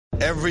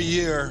Every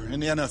year in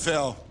the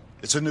NFL,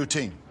 it's a new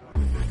team.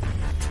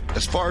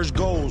 As far as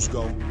goals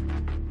go,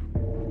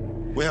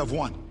 we have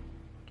one.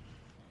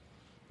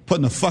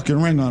 Putting a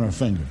fucking ring on our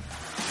finger.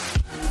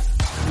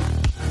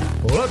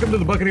 Welcome to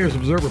the Buccaneers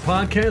Observer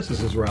Podcast. This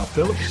is Ralph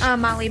Phillips.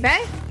 I'm Molly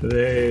Bay.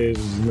 Today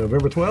is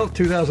November 12th,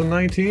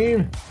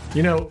 2019.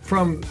 You know,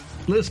 from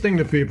listening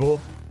to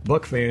people,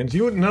 Buck fans,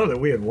 you wouldn't know that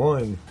we had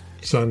won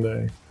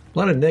Sunday. A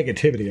lot of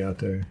negativity out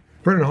there.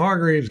 Brendan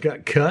Hargreaves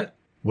got cut,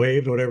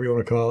 waived, whatever you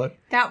want to call it.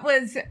 That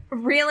was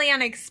really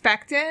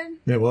unexpected.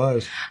 It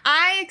was.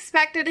 I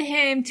expected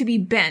him to be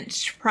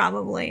benched,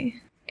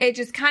 probably. It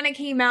just kind of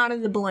came out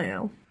of the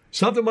blue.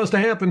 Something must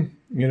have happened,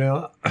 you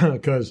know,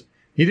 because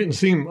he didn't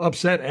seem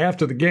upset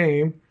after the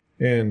game,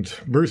 and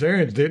Bruce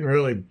Arians didn't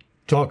really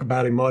talk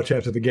about him much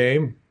after the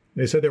game.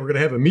 They said they were going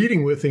to have a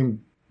meeting with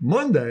him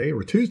Monday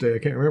or Tuesday, I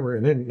can't remember,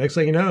 and then next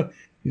thing you know,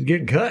 he's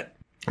getting cut.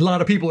 A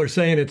lot of people are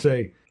saying it's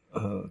a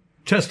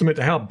testament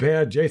to how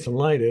bad Jason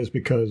Light is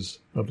because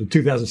of the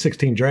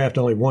 2016 draft.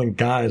 Only one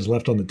guy is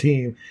left on the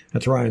team.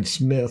 That's Ryan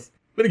Smith.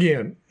 But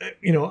again,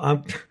 you know,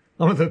 I'm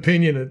of the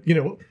opinion that, you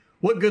know,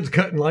 what good's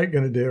cutting Light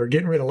going to do or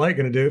getting rid of Light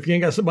going to do if you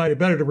ain't got somebody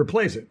better to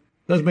replace it?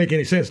 Doesn't make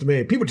any sense to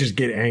me. People just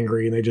get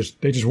angry and they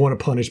just want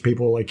to punish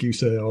people like you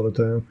say all the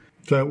time.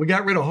 So we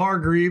got rid of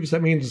Hargreaves.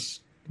 That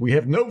means we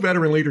have no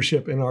veteran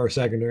leadership in our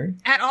secondary.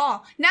 At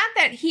all. Not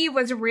that he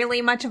was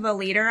really much of a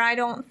leader, I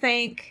don't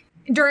think.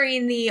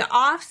 During the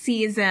off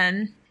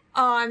season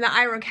on the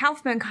Ira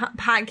Kaufman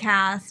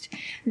podcast,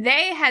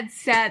 they had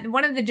said,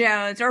 one of the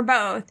Joes, or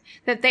both,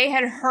 that they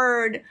had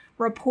heard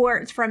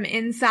reports from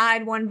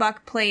inside One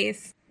Buck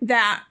Place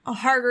that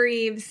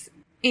Hargreaves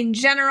in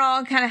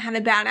general kind of had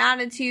a bad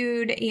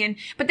attitude,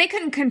 but they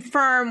couldn't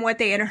confirm what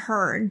they had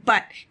heard.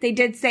 But they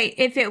did say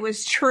if it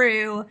was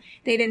true,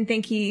 they didn't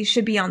think he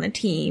should be on the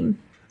team.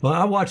 Well,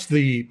 I watched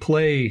the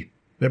play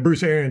that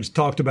Bruce Arians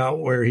talked about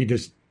where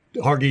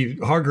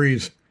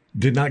Hargreaves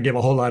did not give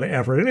a whole lot of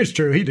effort. And it's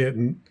true, he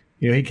didn't.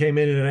 You know, he came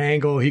in at an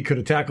angle, he could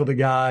have tackled the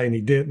guy, and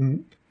he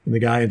didn't. And the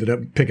guy ended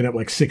up picking up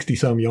like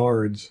 60-some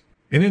yards.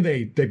 And then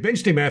they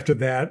benched him after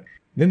that.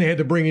 Then they had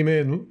to bring him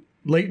in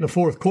late in the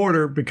fourth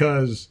quarter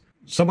because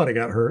somebody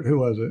got hurt. Who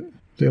was it?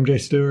 MJ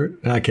Stewart?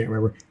 I can't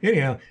remember.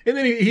 Anyhow, and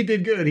then he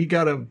did good. He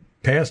got a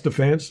pass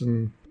defense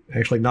and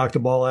actually knocked the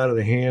ball out of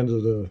the hands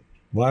of the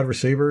wide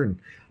receiver. And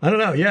I don't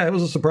know. Yeah, it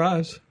was a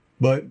surprise.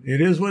 But it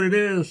is what it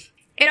is.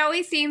 It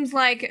always seems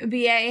like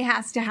BA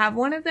has to have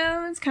one of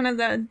those, kind of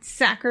the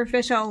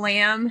sacrificial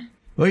lamb.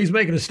 Well, he's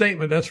making a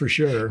statement, that's for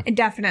sure.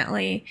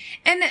 Definitely.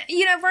 And,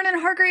 you know, Vernon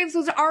Hargreaves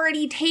was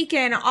already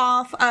taken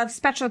off of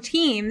special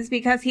teams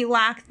because he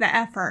lacked the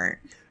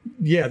effort.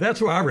 Yeah, that's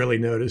where I really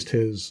noticed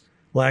his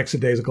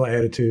lackadaisical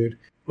attitude.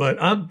 But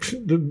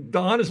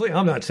honestly,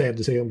 I'm not sad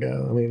to see him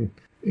go. I mean,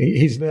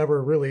 he's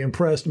never really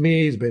impressed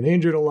me. He's been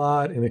injured a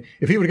lot. And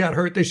if he would have got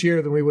hurt this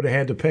year, then we would have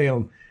had to pay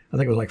him, I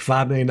think it was like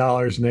 $5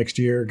 million next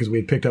year because we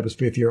had picked up his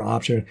fifth-year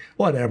option,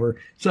 whatever.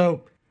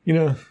 So, you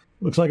know,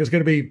 looks like it's going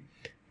to be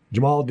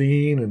Jamal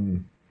Dean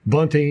and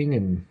Bunting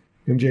and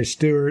MJ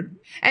Stewart.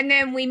 And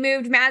then we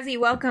moved Mazzy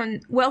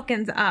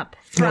Wilkins up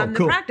from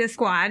the practice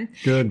squad.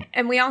 Good.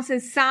 And we also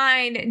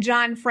signed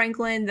John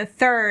Franklin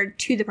III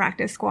to the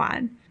practice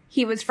squad.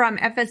 He was from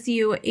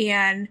FSU,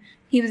 and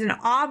he was an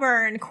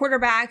Auburn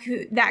quarterback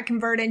that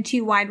converted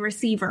to wide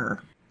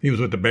receiver. He was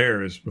with the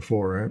Bears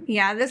before, right?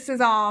 Yeah, this is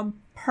all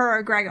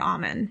per Greg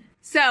Auman.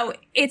 So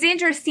it's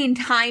interesting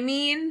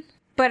timing,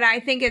 but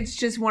I think it's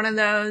just one of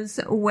those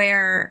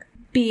where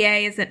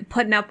BA isn't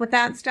putting up with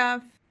that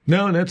stuff.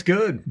 No, and that's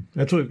good.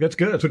 That's good.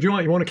 That's what you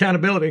want. You want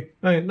accountability.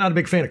 I mean, not a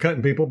big fan of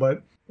cutting people,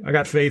 but I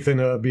got faith in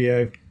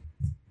BA.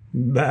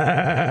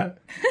 Bah. So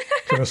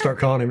I'm going to start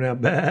calling him now.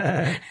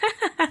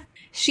 Bah.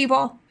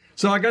 Sheeple.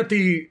 So I got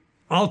the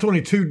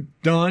All-22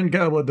 done.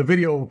 The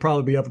video will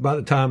probably be up about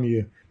the time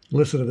you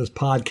listen to this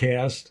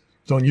podcast.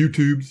 It's on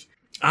YouTube's.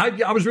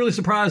 I was really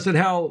surprised at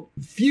how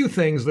few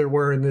things there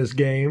were in this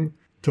game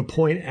to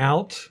point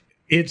out.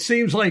 It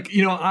seems like,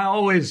 you know, I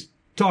always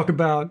talk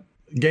about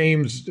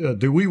games.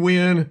 Do we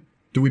win?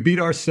 Do we beat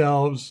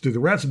ourselves? Do the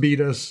refs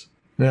beat us?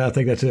 I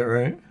think that's it,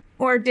 right?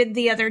 Or did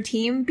the other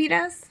team beat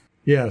us?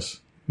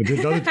 Yes.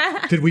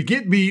 Did we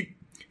get beat?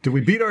 Did we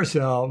beat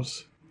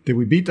ourselves? Did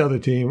we beat the other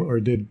team? Or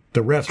did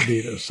the refs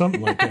beat us? Something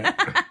like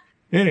that.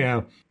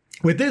 Anyhow,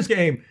 with this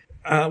game,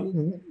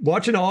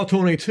 watching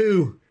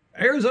All-22,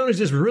 Arizona's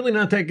just really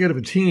not that good of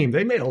a team.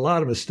 They made a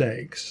lot of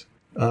mistakes.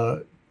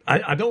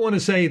 I don't want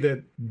to say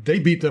that they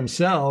beat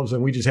themselves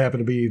and we just happen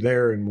to be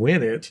there and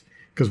win it,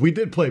 because we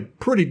did play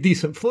pretty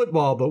decent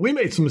football, but we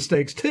made some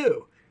mistakes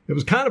too. It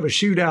was kind of a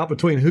shootout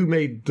between who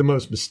made the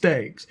most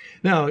mistakes.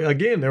 Now,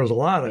 again, there was a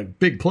lot of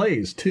big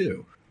plays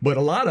too, but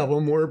a lot of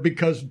them were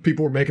because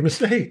people were making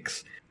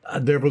mistakes.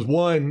 There was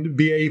one,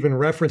 BA even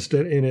referenced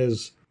it in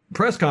his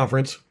press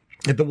conference,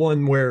 at the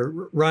one where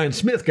Ryan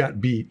Smith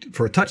got beat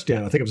for a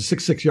touchdown. I think it was a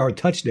 66-yard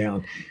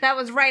touchdown. That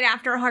was right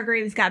after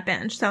Hargreaves got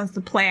benched. That was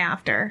the play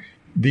after.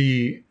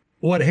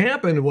 What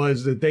happened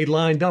was that they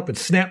lined up and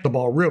snapped the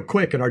ball real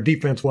quick, and our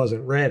defense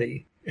wasn't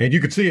ready. And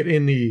you could see it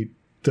in the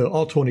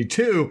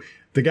All-22.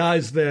 The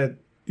guys that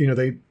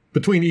they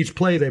between each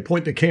play, they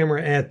point the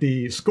camera at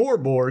the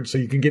scoreboard so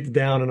you can get the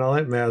down and all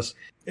that mess.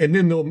 And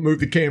then they'll move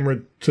the camera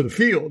to the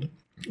field.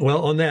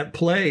 Well, on that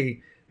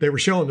play, they were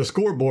showing the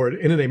scoreboard,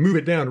 and then they move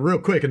it down real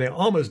quick, and they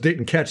almost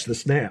didn't catch the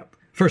snap.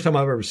 First time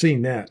I've ever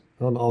seen that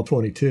on all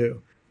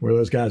 22, where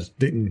those guys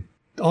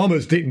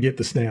almost didn't get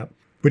the snap.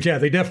 But yeah,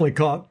 they definitely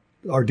caught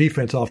our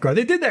defense off guard.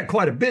 They did that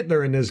quite a bit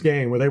during this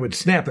game, where they would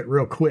snap it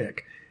real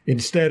quick.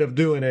 Instead of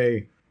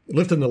doing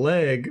lifting the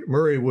leg,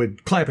 Murray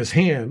would clap his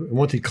hand, and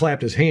once he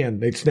clapped his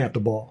hand, they'd snap the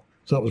ball.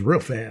 So it was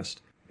real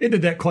fast. They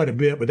did that quite a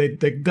bit, but they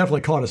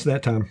definitely caught us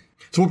that time.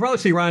 So we'll probably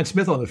see Ryan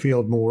Smith on the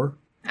field more.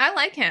 I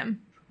like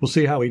him. We'll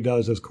see how he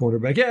does as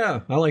cornerback. Yeah,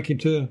 I like him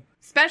too.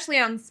 Especially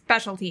on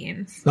special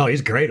teams. No,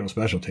 he's great on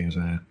special teams,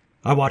 man.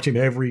 I watch him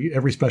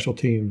every special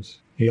teams.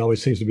 He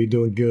always seems to be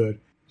doing good.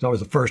 He's always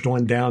the first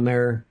one down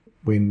there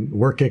when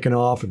we're kicking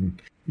off,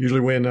 and usually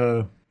when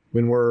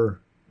we're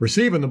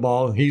receiving the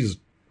ball, he's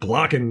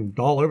blocking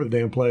all over the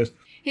damn place.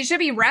 He should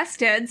be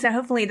rested, so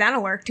hopefully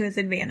that'll work to his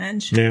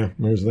advantage. Yeah,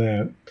 there's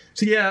that.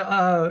 So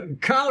yeah,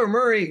 Kyler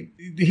Murray,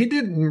 he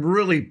didn't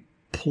really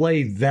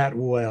play that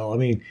well. I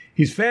mean,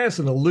 he's fast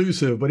and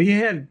elusive, but he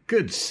had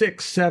good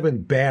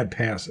 6-7 bad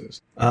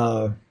passes.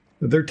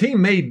 Their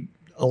team made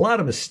a lot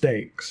of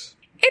mistakes.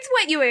 It's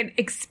what you would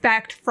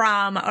expect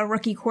from a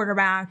rookie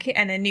quarterback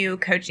and a new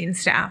coaching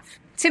staff.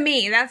 To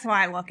me, that's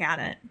why I look at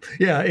it.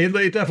 Yeah, it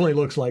definitely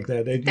looks like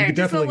that. They're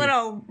just a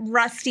little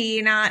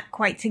rusty, not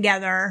quite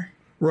together.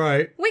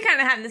 Right. We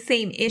kind of have the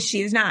same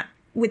issues, not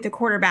with the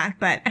quarterback,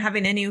 but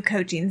having a new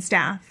coaching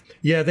staff.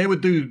 Yeah, they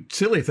would do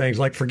silly things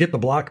like forget to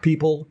block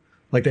people.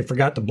 Like they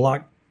forgot to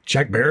block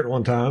Shaq Barrett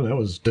one time. That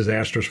was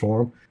disastrous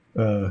for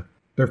them.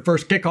 Their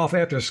first kickoff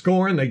after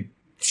scoring, they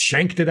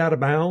shanked it out of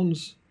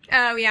bounds.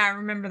 Oh, yeah, I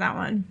remember that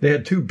one. They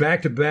had 2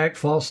 back-to-back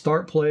false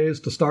start plays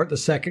to start the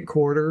second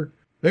quarter.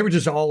 They were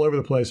just all over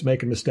the place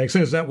making mistakes.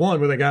 There's that one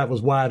where the guy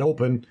was wide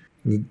open.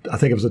 I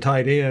think it was a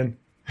tight end.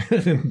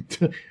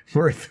 And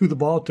Murray threw the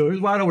ball to him. It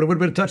was wide open. It would have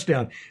been a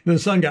touchdown. And then the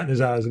sun got in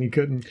his eyes and he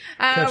couldn't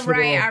catch the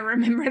ball. I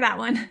remember that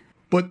one.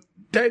 But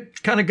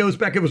that kind of goes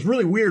back. It was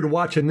really weird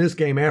watching this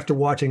game after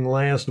watching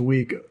last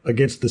week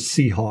against the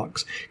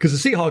Seahawks.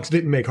 Because the Seahawks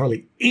didn't make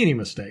hardly any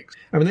mistakes.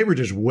 I mean, they were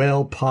just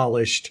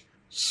well-polished,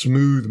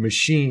 smooth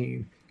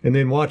machine. And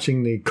then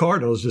watching the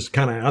Cardinals just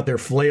kind of out there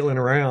flailing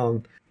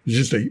around.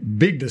 Just a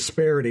big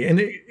disparity. And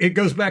it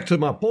goes back to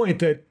my point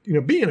that,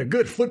 being a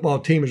good football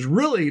team is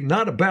really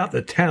not about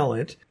the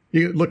talent.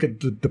 You look at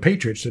the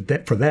Patriots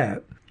for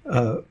that.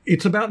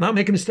 It's about not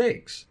making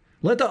mistakes.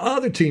 Let the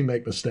other team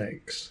make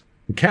mistakes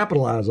and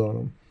capitalize on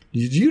them.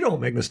 You don't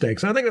make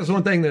mistakes. And I think that's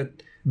one thing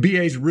that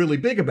BA's really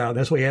big about.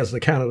 That's why he has the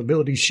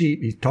accountability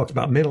sheet. He talks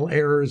about mental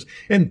errors,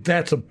 and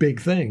that's a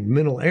big thing,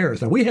 mental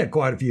errors. Now, we had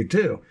quite a few,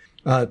 too.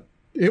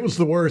 It was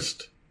the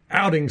worst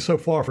outing so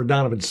far for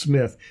Donovan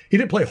Smith. He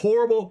didn't play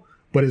horrible,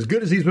 but as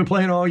good as he's been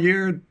playing all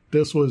year,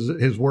 this was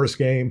his worst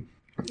game.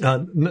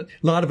 A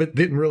lot of it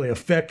didn't really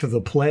affect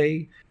the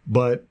play,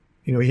 but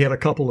he had a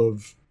couple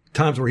of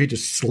times where he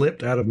just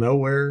slipped out of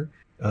nowhere,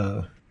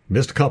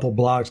 missed a couple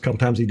blocks, a couple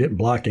times he didn't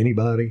block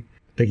anybody.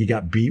 I think he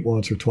got beat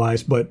once or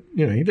twice, but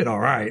he did all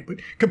right.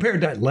 But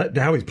compared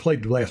to how he's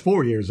played the last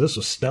 4 years, this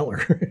was stellar.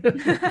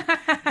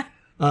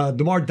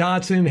 DeMar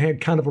Dotson had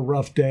kind of a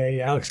rough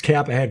day. Alex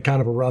Kappa had kind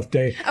of a rough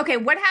day. Okay,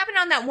 what happened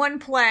on that one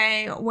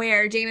play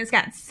where Jameis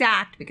got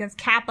sacked because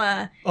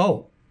Kappa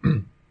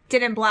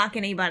didn't block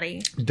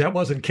anybody? That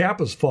wasn't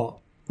Kappa's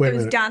fault. It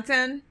was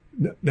Dotson?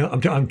 No,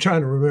 I'm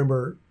trying to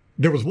remember.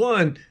 There was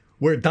one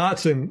where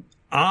Dotson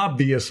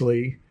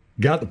obviously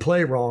got the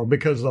play wrong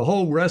because the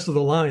whole rest of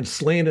the line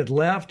slanted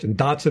left and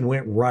Dotson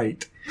went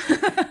right.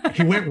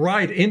 He went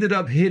right, ended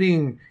up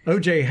hitting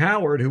O.J.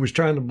 Howard, who was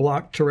trying to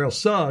block Terrell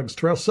Suggs.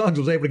 Terrell Suggs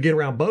was able to get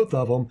around both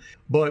of them,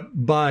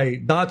 but by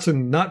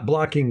Dotson not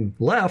blocking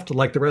left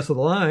like the rest of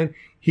the line,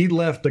 he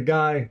left the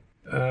guy,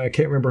 I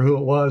can't remember who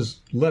it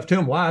was, left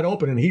him wide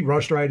open, and he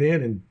rushed right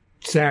in and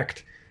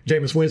sacked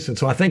Jameis Winston.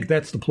 So I think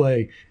that's the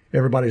play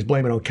everybody's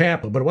blaming on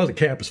Kappa, but it wasn't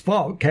Kappa's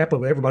fault. Kappa,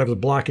 everybody was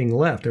blocking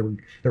left. They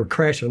were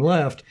crashing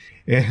left,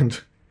 and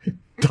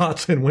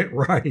Dotson went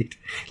right,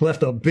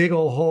 left a big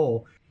old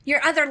hole. Your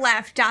other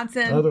left,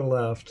 Dotson. Other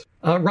left.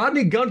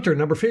 Rodney Gunter,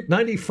 number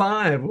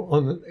 95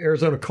 on the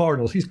Arizona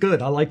Cardinals. He's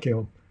good. I like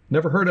him.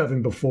 Never heard of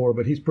him before,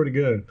 but he's pretty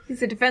good.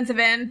 He's a defensive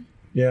end.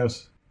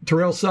 Yes.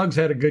 Terrell Suggs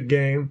had a good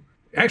game.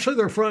 Actually,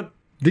 their front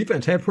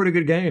defense had a pretty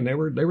good game. They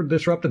were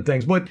disrupting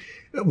things. But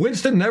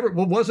Winston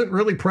wasn't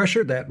really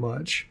pressured that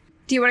much.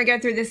 Do you want to go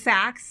through the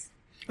sacks?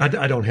 I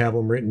don't have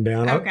them written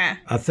down. Okay.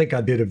 I think I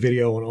did a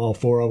video on all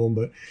 4 of them,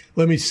 but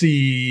let me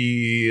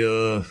see.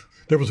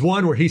 There was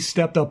one where he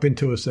stepped up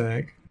into a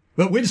sack.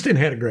 But Winston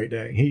had a great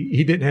day.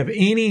 He didn't have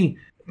any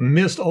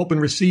missed open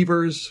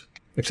receivers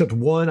except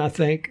one, I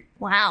think.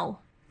 Wow.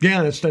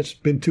 Yeah, that's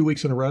been 2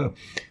 weeks in a row.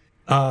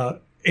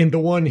 And the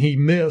one he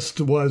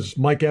missed was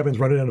Mike Evans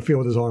running down the field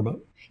with his arm up.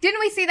 Didn't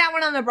we see that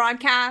one on the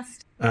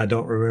broadcast? I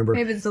don't remember.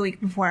 Maybe it was the week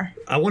before.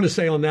 I want to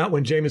say on that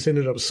one, Jameis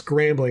ended up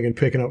scrambling and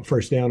picking up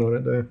first down on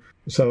it there.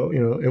 So,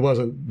 it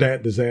wasn't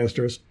that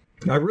disastrous.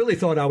 I really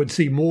thought I would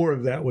see more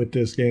of that with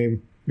this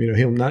game.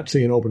 him not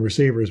seeing open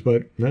receivers.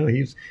 But no,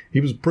 he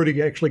was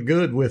pretty actually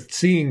good with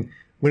seeing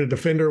when a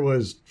defender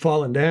was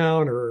falling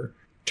down or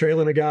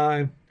trailing a guy.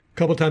 A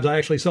couple of times I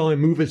actually saw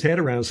him move his head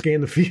around,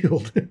 scan the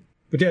field.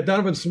 But yeah,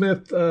 Donovan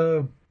Smith,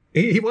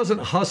 he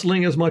wasn't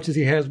hustling as much as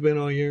he has been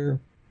all year.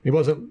 He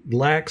wasn't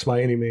lax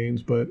by any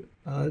means, but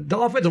the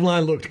offensive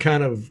line looked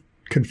kind of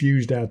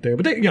confused out there.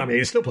 But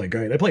they still played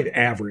great. They played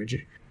average,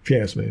 if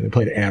you ask me. They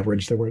played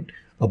average. They weren't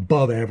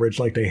above average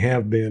like they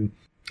have been.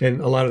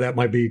 And a lot of that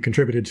might be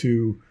contributed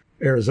to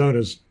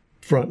Arizona's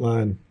front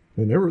line.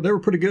 And they were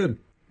pretty good,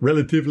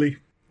 relatively.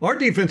 Our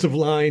defensive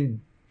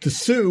line,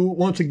 Sue,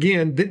 once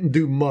again, didn't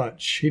do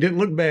much. He didn't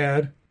look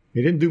bad.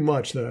 He didn't do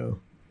much, though.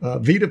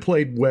 Vita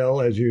played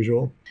well, as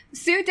usual.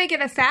 Sue did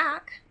get a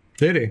sack.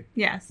 Did he?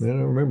 Yes. I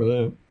don't remember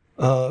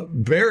that.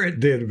 Barrett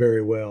did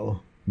very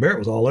well. Barrett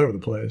was all over the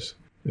place,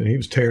 and he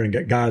was tearing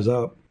guys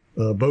up.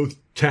 Both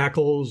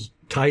tackles,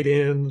 tight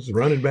ends,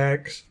 running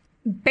backs.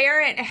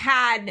 Barrett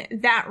had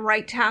that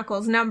right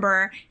tackle's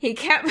number. He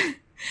kept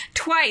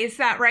twice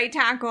that right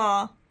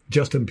tackle.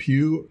 Justin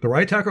Pugh, the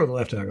right tackle or the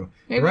left tackle?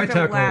 Maybe the right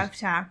tackle left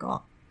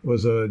tackle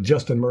was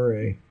Justin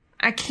Murray.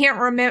 I can't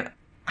remember.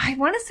 I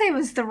want to say it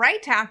was the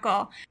right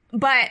tackle,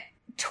 but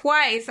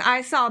twice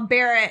I saw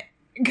Barrett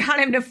got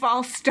him to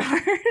false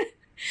start.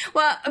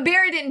 Well,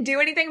 Barrett didn't do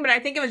anything, but I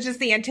think it was just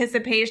the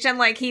anticipation,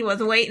 like he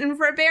was waiting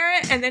for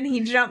Barrett, and then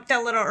he jumped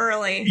a little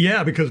early.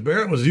 Yeah, because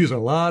Barrett was using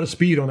a lot of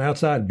speed on the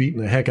outside,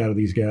 beating the heck out of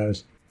these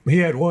guys. He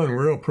had one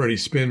real pretty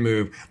spin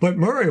move, but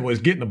Murray was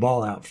getting the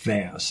ball out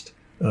fast.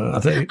 I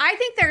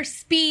think their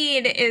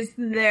speed is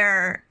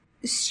their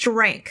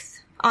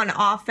strength on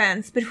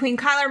offense between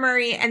Kyler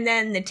Murray and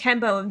then the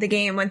tempo of the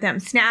game with them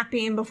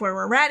snapping before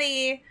we're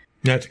ready.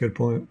 That's a good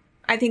point.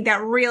 I think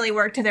that really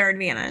worked to their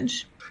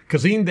advantage.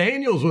 Kazeen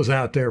Daniels was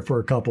out there for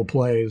a couple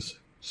plays,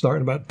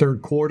 starting about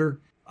third quarter.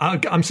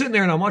 I'm sitting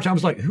there and I'm watching. I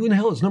was like, who in the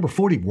hell is number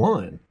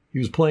 41? He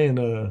was playing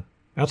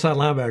outside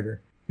linebacker.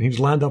 And he was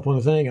lined up on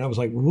the thing. And I was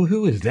like, well,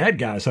 who is that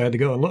guy? So I had to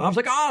go and look. I was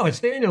like, oh, it's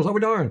Daniels. Oh,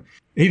 darn.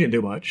 He didn't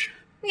do much.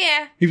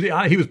 Yeah.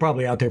 He was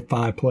probably out there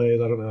 5 plays.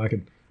 I don't know. I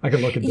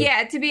can look at this.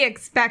 Yeah, to be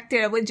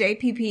expected with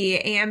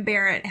JPP and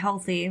Barrett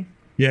healthy.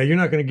 Yeah, you're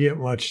not going to get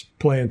much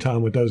playing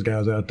time with those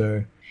guys out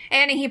there.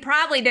 And he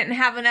probably didn't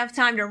have enough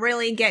time to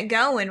really get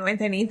going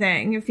with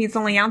anything if he's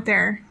only out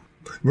there.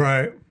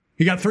 Right.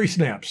 He got 3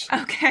 snaps.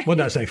 Okay. What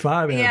did I say,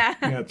 5? Yeah.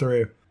 He got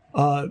 3.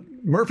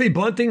 Murphy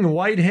Bunting,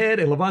 Whitehead,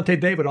 and Levante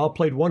David all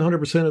played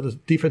 100% of the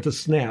defensive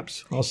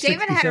snaps.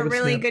 David had a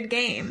really good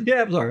game.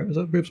 Yeah, it was all right.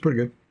 It was pretty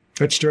good.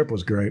 That strip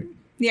was great.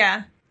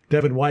 Yeah.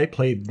 Devin White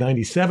played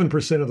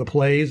 97% of the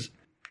plays.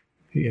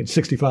 He had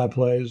 65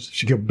 plays.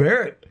 Shaquille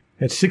Barrett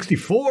had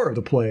 64 of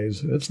the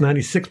plays. That's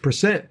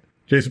 96%.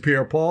 Jason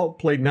Pierre-Paul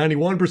played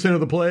 91% of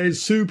the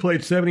plays. Sue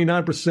played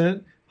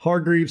 79%.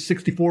 Hargreaves,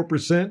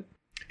 64%.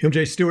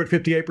 MJ Stewart,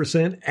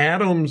 58%.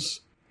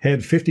 Adams had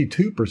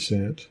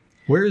 52%.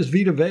 Where is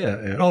Vita Vea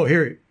at? Oh,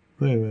 here.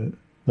 Wait a minute.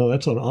 No,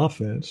 that's on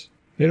offense.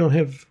 They don't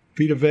have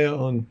Vita Vea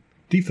on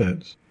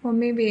defense. Well,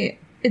 maybe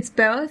it's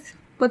both.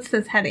 What's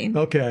this heading?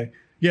 Okay.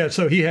 Yeah,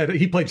 so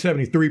he played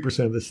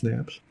 73% of the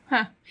snaps.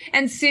 Huh.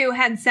 And Sue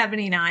had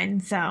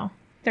 79, so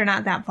they're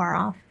not that far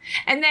off.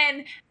 And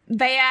then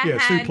Vea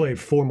Sue played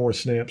 4 more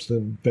snaps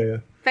than Vea.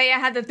 Vea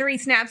had the 3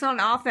 snaps on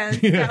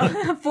offense, so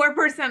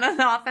 4% of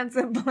the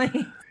offensive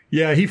play.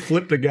 Yeah, he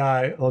flipped a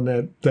guy on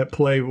that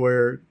play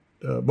where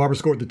Barber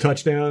scored the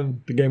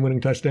touchdown, the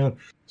game-winning touchdown.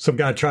 Some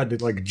guy tried to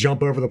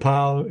jump over the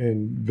pile,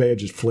 and Vea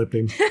just flipped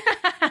him.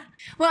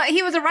 Well,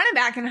 he was a running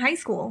back in high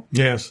school.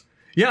 Yes.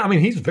 Yeah, I mean,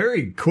 he's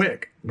very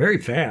quick, very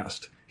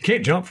fast. He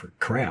can't jump for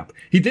crap.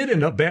 He did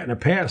end up batting a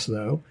pass,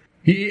 though.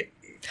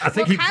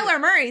 Kyler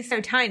Murray's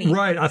so tiny.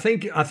 Right. I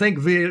think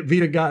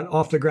Vita got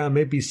off the ground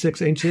maybe 6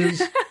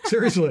 inches.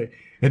 Seriously.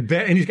 And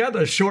he's got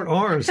those short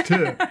arms,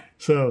 too.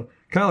 So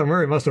Kyler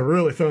Murray must have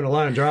really thrown a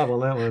line drive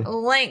on that one.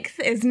 Length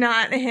is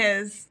not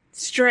his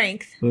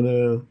strength.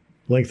 No,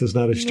 length is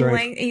not his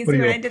strength. You see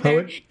what I did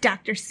there?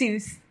 Dr.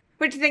 Seuss.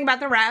 What do you think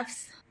about the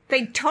refs?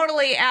 They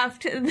totally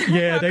effed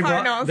the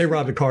Cardinals. They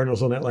robbed the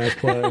Cardinals on that last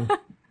play.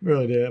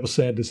 Really did. It was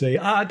sad to see.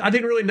 I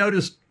didn't really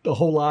notice a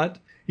whole lot.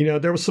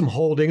 There was some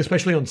holding,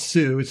 especially on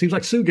Sue. It seems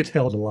like Sue gets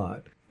held a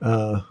lot.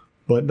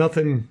 But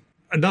nothing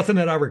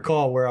that I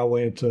recall where I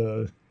went,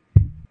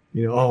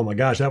 oh my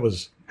gosh,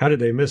 how did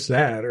they miss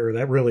that? Or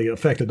that really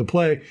affected the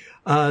play.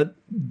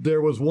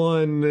 There was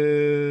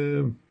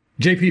one,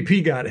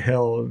 JPP got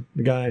held.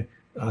 The guy,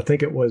 I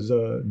think it was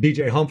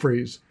DJ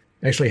Humphreys,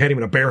 actually had him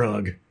in a bear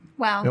hug.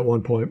 Wow. At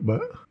one point, but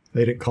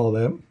they didn't call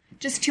that.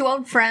 Just 2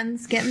 old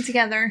friends getting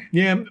together.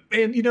 Yeah,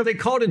 and they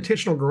called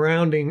intentional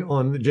grounding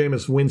on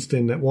Jameis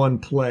Winston that one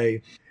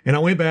play. And I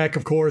went back,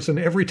 of course, and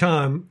every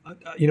time,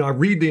 I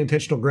read the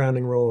intentional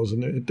grounding rules,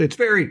 and it's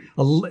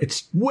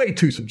way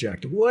too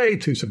subjective,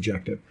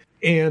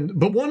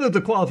 But one of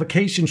the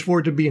qualifications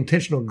for it to be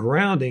intentional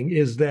grounding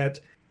is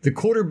that the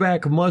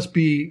quarterback must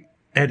be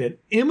at an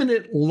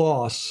imminent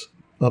loss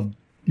of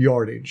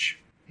yardage.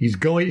 He's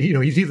going,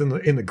 he's either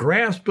in the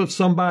grasp of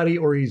somebody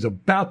or he's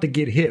about to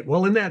get hit.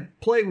 Well, in that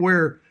play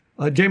where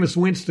Jameis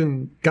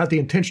Winston got the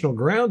intentional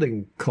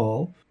grounding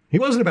call. He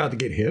wasn't about to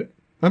get hit.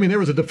 I mean, there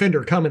was a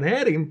defender coming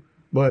at him,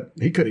 but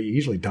he could have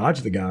easily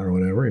dodged the guy or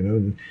whatever,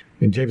 and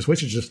Jameis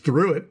Winston just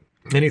threw it,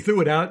 and he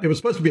threw it out. It was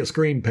supposed to be a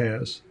screen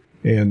pass,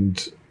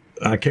 and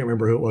I can't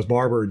remember who it was,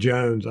 Barber or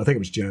Jones. I think it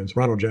was Jones,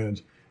 Ronald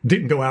Jones.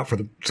 Didn't go out for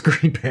the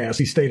screen pass.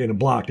 He stayed in and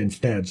blocked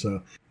instead.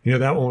 So,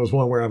 that one was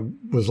one where I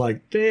was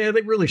like, they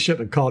really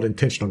shouldn't have called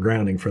intentional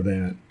grounding for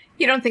that.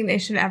 You don't think they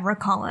should ever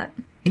call it?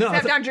 No,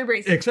 Except on Drew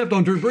Brees. Except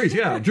on Drew Brees,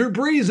 yeah. Drew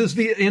Brees is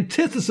the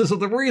antithesis of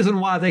the reason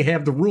why they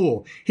have the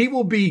rule. He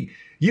will be,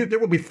 there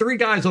will be 3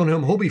 guys on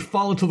him. He'll be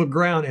falling to the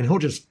ground, and he'll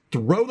just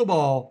throw the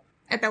ball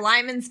at the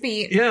lineman's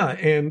feet. Yeah,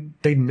 and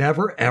they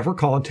never, ever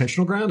call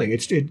intentional grounding.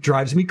 It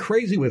drives me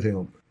crazy with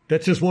him.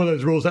 That's just one of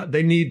those rules that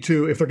they need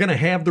to, if they're going to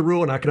have the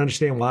rule, and I can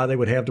understand why they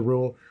would have the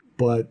rule,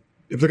 but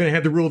if they're going to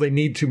have the rule, they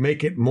need to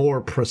make it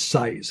more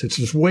precise. It's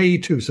just way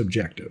too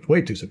subjective.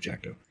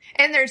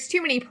 And there's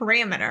too many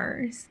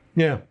parameters.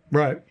 Yeah,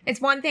 right.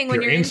 It's one thing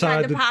when you're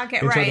inside the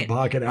pocket, right? Inside the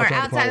pocket,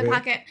 outside the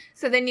pocket.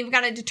 So then you've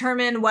got to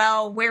determine,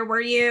 well, where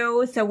were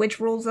you? So which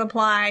rules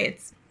apply?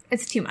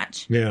 It's too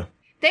much. Yeah.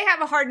 They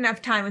have a hard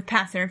enough time with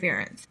pass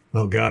interference.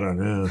 Oh, God, I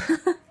know.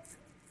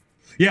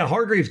 Yeah,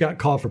 Hargreaves got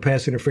called for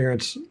pass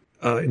interference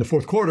in the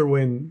fourth quarter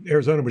when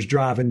Arizona was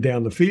driving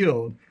down the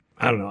field.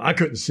 I don't know. I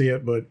couldn't see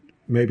it, but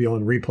maybe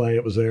on replay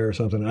it was there or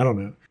something. I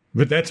don't know.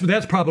 But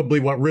that's probably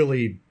what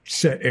really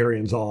set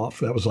Arians off.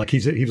 That was like, he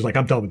was like,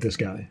 I'm done with this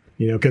guy.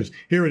 Because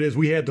here it is.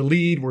 We had the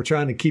lead. We're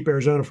trying to keep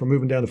Arizona from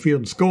moving down the field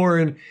and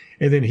scoring.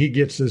 And then he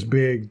gets this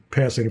big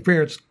pass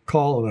interference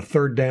call on a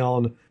third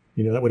down.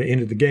 That would have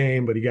ended the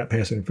game, but he got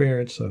pass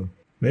interference. So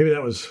maybe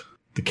that was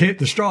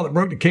the straw that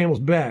broke the camel's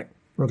back,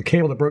 or the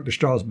camel that broke the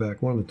straw's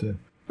back, one of the two.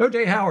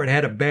 O.J. Howard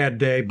had a bad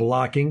day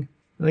blocking.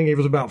 I think it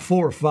was about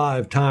 4 or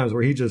 5 times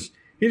where he just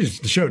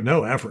showed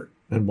no effort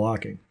in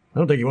blocking. I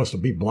don't think he wants to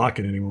be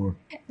blocking anymore.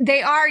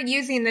 They are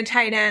using the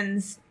tight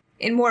ends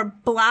in more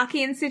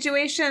blocking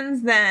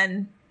situations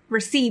than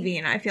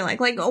receiving, I feel like.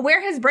 Like,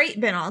 where has Brait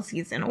been all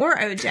season? Or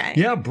OJ?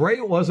 Yeah,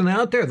 Brait wasn't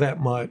out there that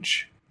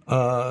much.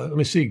 Let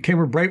me see.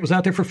 Cameron Brait was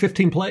out there for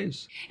 15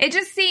 plays. It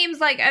just seems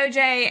like OJ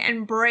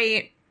and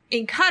Brait,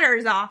 in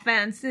Cutter's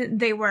offense,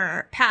 they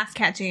were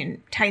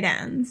pass-catching tight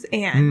ends,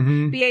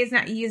 and BA's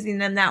not using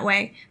them that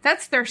way.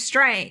 That's their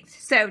strength.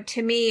 So,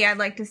 to me, I'd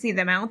like to see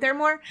them out there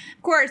more.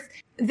 Of course,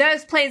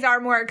 those plays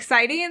are more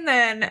exciting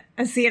than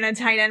seeing a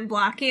tight end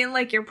blocking.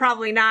 Like, you're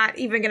probably not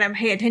even going to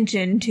pay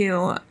attention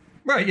to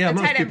a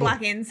tight end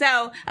blocking.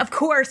 So, of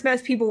course,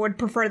 most people would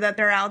prefer that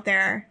they're out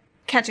there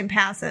catching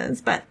passes,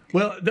 but...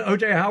 Well,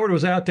 O.J. Howard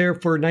was out there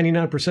for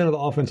 99% of the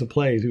offensive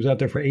plays. He was out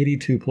there for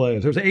 82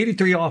 plays. There was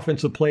 83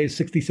 offensive plays,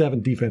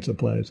 67 defensive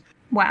plays.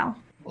 Wow.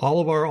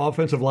 All of our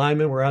offensive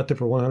linemen were out there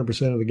for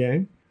 100% of the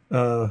game.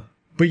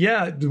 But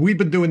yeah, we've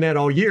been doing that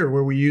all year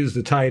where we use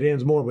the tight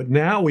ends more. But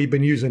now we've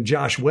been using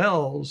Josh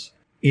Wells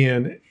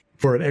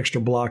for an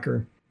extra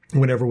blocker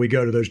whenever we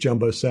go to those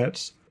jumbo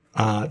sets.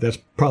 That's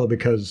probably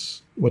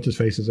because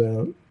what's-his-face is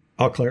out.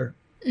 Auclair.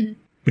 Mm-hmm.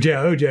 But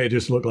yeah, O.J.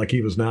 just looked like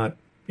he was not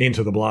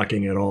into the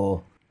blocking at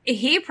all.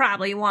 He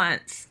probably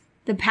wants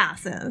the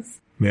passes.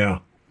 Yeah.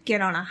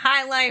 Get on a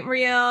highlight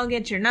reel,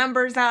 get your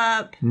numbers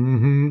up.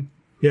 Mm-hmm.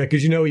 Yeah,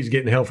 because he's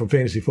getting help from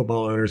fantasy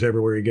football owners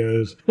everywhere he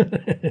goes.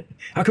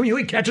 How come you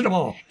ain't catching them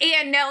all?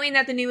 And knowing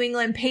that the New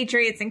England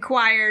Patriots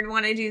Inquired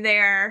want to do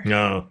their...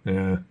 No,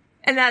 yeah.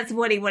 And that's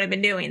what he would have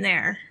been doing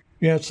there.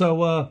 Yeah,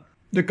 so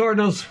the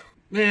Cardinals,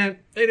 they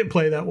didn't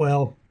play that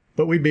well,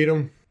 but we beat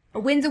them. A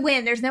win's a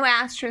win. There's no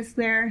asterisk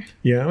there.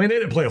 Yeah, I mean, they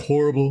didn't play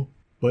horrible.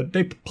 But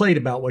they played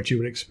about what you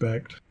would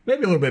expect.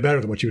 Maybe a little bit better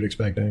than what you would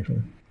expect,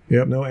 actually.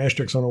 Yep, no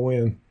asterisks on a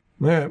win.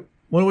 All right,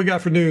 what do we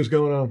got for news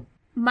going on?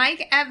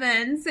 Mike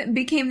Evans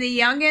became the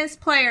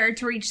youngest player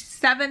to reach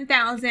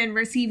 7,000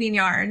 receiving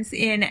yards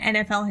in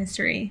NFL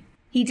history.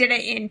 He did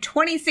it in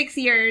 26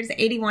 years,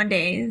 81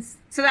 days.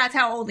 So that's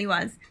how old he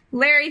was.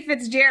 Larry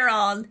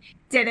Fitzgerald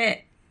did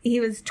it. He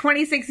was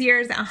 26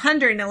 years,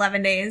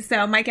 111 days.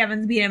 So Mike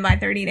Evans beat him by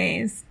 30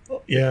 days.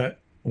 Yeah,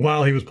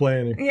 while he was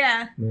playing.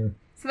 Yeah.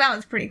 So that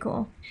was pretty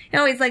cool. I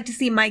always like to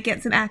see Mike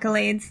get some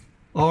accolades.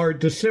 Our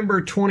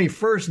December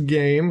 21st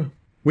game,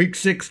 Week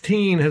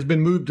 16, has been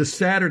moved to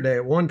Saturday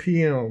at 1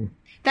 p.m.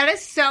 That is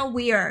so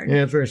weird.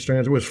 Yeah, it's very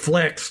strange. It was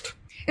flexed.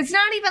 It's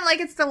not even like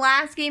it's the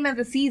last game of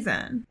the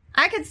season.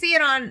 I could see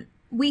it on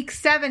Week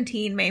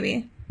 17,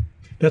 maybe.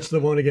 That's the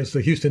one against the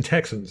Houston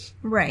Texans.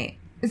 Right.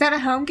 Is that a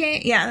home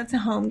game? Yeah, that's a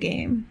home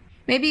game.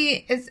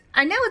 Maybe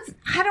I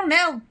don't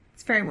know.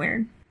 It's very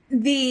weird.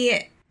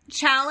 The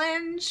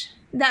challenge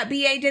that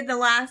BA did the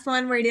last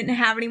one where he didn't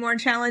have any more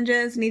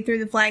challenges and he threw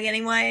the flag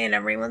anyway and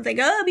everyone's like,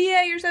 oh,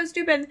 BA, you're so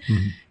stupid.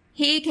 Mm-hmm.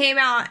 He came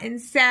out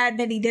and said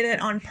that he did it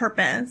on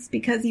purpose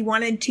because he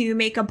wanted to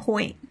make a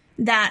point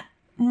that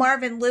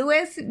Marvin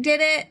Lewis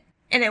did it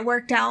and it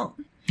worked out.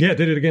 Yeah,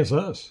 did it against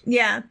us.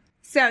 Yeah.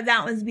 So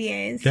that was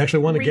BA's. They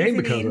actually won the game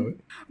because of it.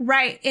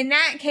 Right. In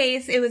that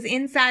case, it was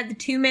inside the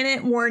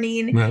 2-minute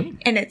warning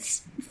and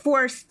it's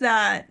forced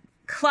the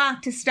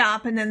clock to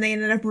stop and then they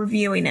ended up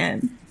reviewing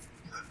it.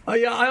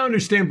 Yeah, I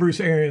understand Bruce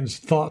Arians'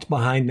 thoughts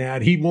behind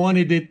that. He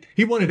wanted it.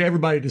 He wanted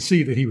everybody to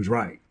see that he was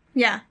right.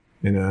 Yeah.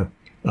 And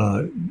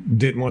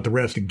didn't want the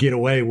refs to get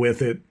away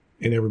with it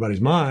in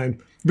everybody's mind.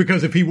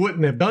 Because if he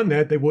wouldn't have done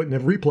that, they wouldn't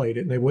have replayed it,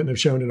 and they wouldn't have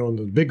shown it on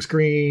the big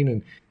screen.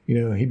 And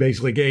he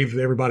basically gave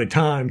everybody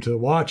time to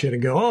watch it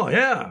and go, "Oh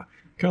yeah,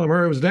 Kyler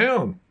Murray was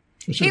down."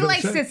 He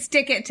likes to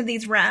stick it to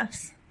these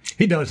refs.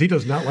 He does. He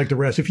does not like the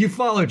refs. If you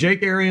follow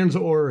Jake Arians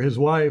or his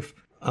wife,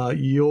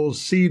 you'll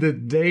see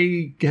that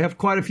they have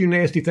quite a few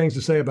nasty things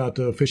to say about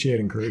the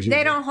officiating crews.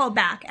 They don't hold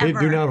back, ever. They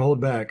do not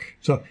hold back.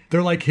 So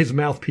they're like his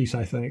mouthpiece,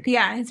 I think.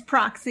 Yeah, his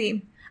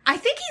proxy. I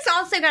think he's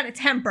also got a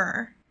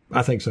temper.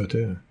 I think so,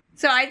 too.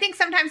 So I think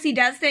sometimes he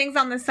does things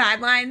on the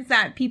sidelines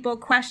that people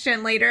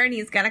question later, and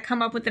he's got to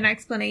come up with an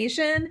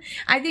explanation.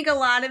 I think a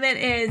lot of it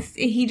is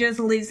he just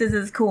loses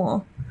his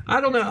cool.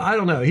 I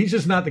don't know. He's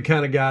just not the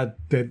kind of guy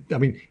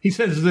that, he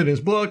says it in his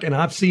book, and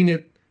I've seen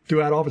it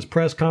throughout all of his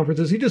press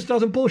conferences. He just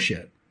doesn't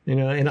bullshit,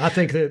 and I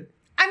think that...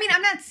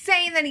 I'm not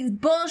saying that he's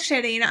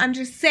bullshitting. I'm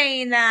just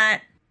saying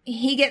that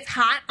he gets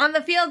hot on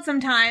the field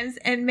sometimes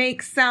and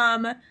makes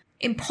some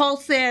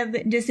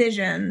impulsive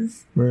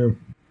decisions. Yeah.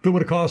 If it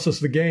would have cost us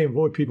the game,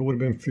 boy, people would have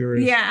been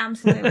furious. Yeah,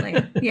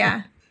 absolutely.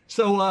 Yeah.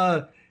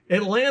 So,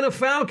 Atlanta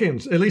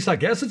Falcons, at least I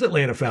guess it's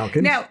Atlanta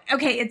Falcons. No,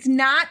 okay, it's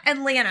not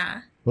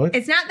Atlanta. What?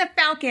 It's not the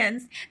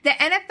Falcons. The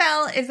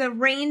NFL is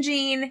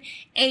arranging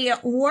a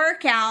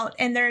workout,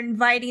 and they're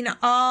inviting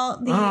all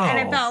the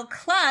NFL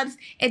clubs.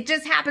 It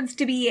just happens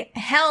to be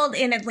held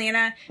in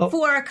Atlanta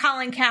for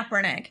Colin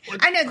Kaepernick.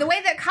 I know, the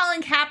way that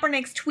Colin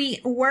Kaepernick's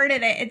tweet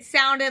worded it, it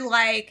sounded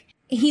like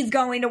he's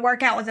going to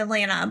work out with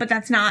Atlanta, but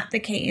that's not the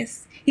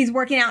case. He's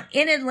working out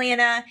in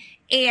Atlanta,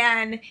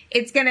 and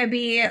it's going to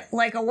be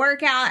like a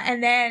workout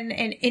and then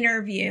an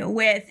interview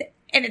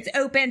and it's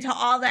open to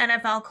all the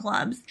NFL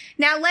clubs.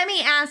 Now, let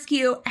me ask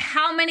you,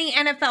 how many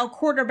NFL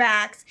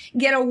quarterbacks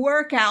get a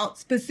workout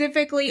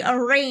specifically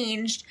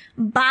arranged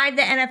by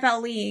the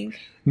NFL league?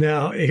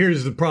 Now,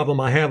 here's the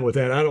problem I have with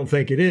that. I don't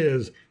think it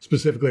is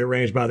specifically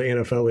arranged by the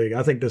NFL league.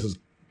 I think this is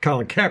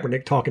Colin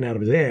Kaepernick talking out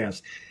of his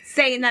ass.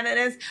 Saying that it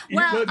is.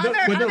 Well,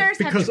 others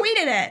have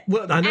tweeted it.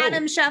 Well, I know.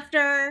 Adam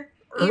Schefter.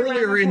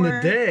 Earlier in the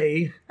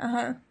day,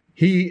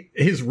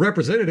 his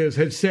representatives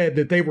had said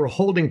that they were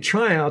holding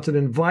tryouts and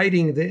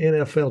inviting the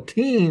NFL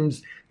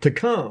teams to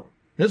come.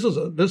 This was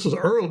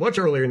early, much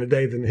earlier in the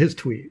day than his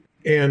tweet.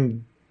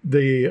 And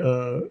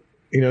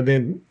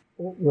then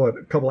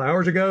a couple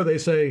hours ago, they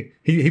say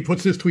he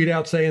puts this tweet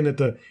out saying that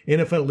the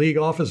NFL league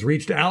office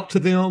reached out to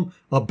them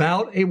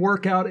about a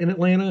workout in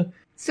Atlanta.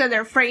 So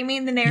they're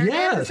framing the narrative?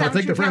 Yes, I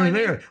think they're framing the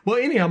narrative. Well,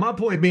 anyhow, my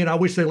point being, I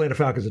wish the Atlanta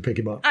Falcons would pick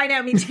him up. I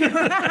know, me too.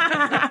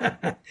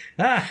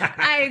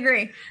 I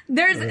agree.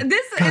 This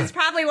is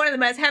probably one of the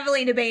most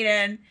heavily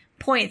debated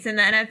points in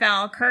the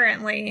NFL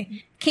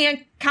currently.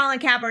 Can Colin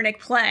Kaepernick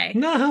play?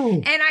 No.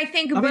 And I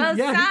think both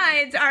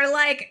sides are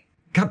like...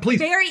 God, please.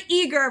 Very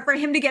eager for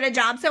him to get a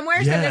job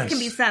somewhere so this can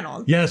be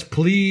settled. Yes,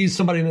 please,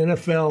 somebody in the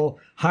NFL,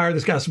 hire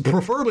this guy.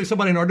 Preferably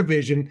somebody in our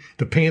division,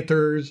 the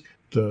Panthers,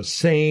 the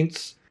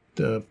Saints,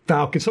 the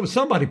Falcons.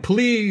 Somebody,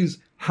 please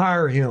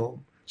hire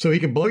him so he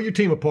can blow your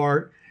team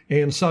apart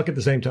and suck at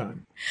the same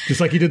time, just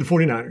like he did the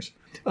 49ers.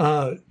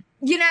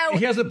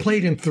 He hasn't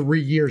played in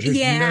 3 years. There's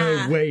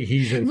no way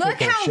he's in football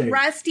shape. Look how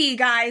rusty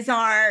guys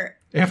are.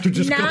 After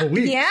just a couple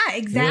weeks. Yeah,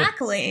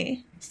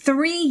 exactly. Yeah.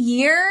 3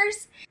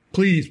 years?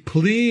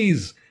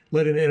 Please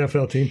let an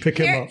NFL team pick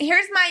him up.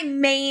 Here's my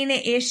main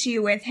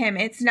issue with him.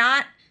 It's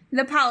not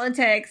the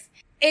politics.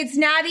 It's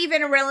not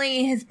even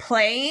really his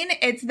playing.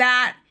 It's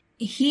that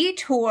he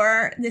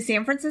tore the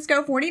San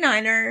Francisco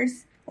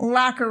 49ers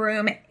locker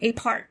room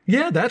apart.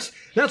 Yeah, that's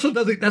what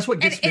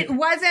gets it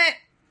wasn't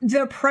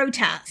the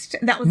protest.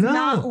 That was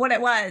not what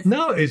it was.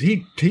 No,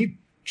 he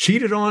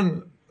cheated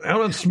on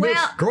Alan Smith's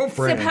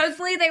girlfriend.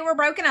 Supposedly they were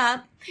broken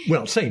up.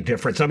 Well, same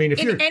difference. I mean,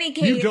 if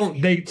you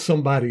don't date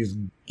somebody's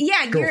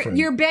girlfriend.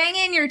 You're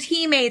banging your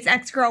teammate's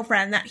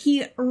ex-girlfriend that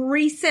he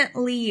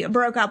recently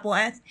broke up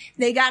with.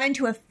 They got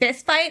into a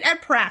fist fight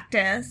at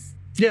practice.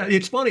 Yeah,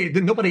 it's funny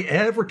that nobody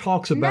ever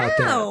talks about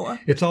that.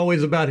 It's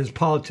always about his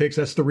politics.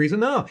 That's the reason.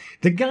 No,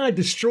 the guy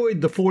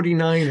destroyed the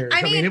 49ers.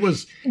 I mean, it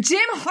was...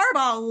 Jim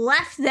Harbaugh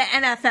left the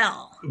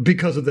NFL.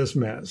 Because of this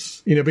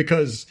mess.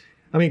 Because,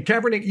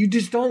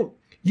 Kaepernick,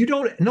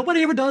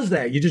 nobody ever does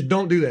that. You just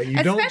don't do that.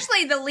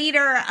 Especially the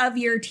leader of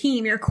your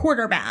team, your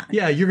quarterback.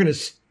 Yeah, you're going to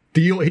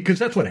steal, because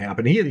that's what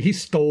happened. He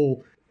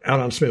stole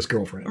Alan Smith's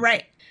girlfriend.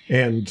 Right.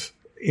 And...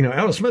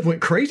 Alan Smith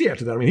went crazy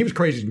after that. He was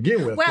crazy to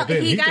begin with. Well,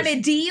 he got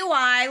a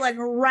DUI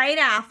right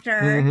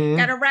after,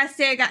 got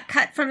arrested, got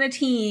cut from the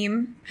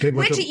team,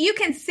 which you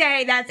can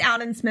say that's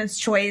Alan Smith's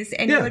choice,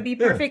 and it would be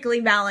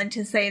perfectly valid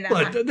to say that.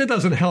 But that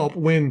doesn't help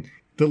when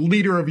the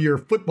leader of your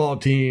football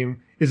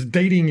team is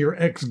dating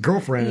your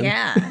ex-girlfriend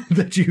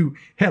that you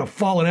had a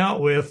falling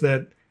out with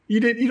that you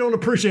don't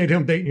appreciate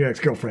him dating your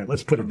ex-girlfriend.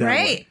 Let's put it that way.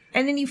 Right.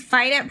 And then you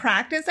fight at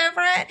practice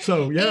over it.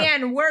 So, yeah.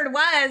 And word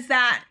was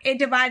that it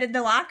divided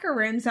the locker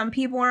room. Some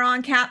people were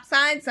on Cap's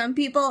side, some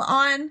people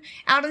on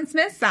Alden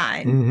Smith's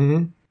side.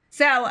 Mm-hmm.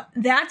 So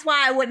that's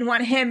why I wouldn't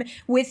want him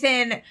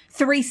within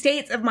 3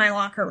 states of my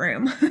locker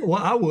room.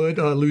 Well, I would.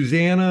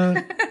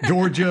 Louisiana,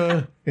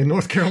 Georgia, and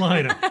North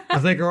Carolina, I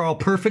think, are all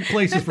perfect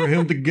places for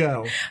him to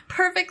go.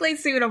 Perfectly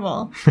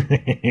suitable.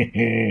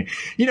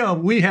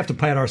 We have to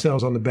pat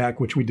ourselves on the back,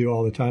 which we do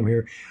all the time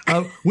here.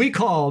 We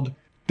called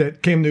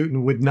that Cam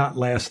Newton would not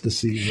last the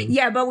season.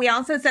 Yeah, but we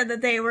also said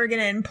that they were going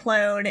to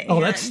implode.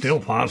 Oh, that's still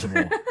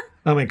possible.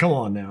 I mean, come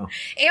on now.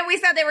 And we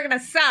said they were going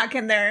to suck,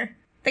 and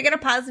they got a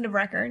positive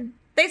record.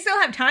 They still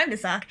have time to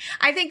suck.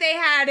 I think they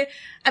had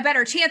a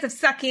better chance of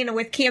sucking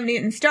with Cam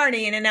Newton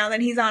starting, and now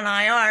that he's on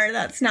IR,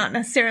 that's not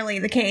necessarily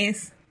the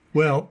case.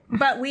 Well,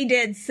 but we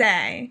did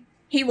say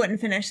he wouldn't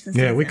finish the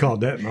season. Yeah, we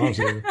called that in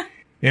offseason.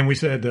 And we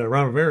said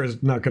Ron Rivera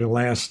is not going to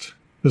last.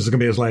 This is going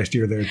to be his last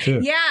year there, too.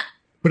 Yeah.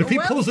 But if he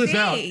pulls this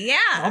out,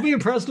 I'll be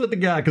impressed with the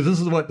guy, because this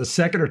is, the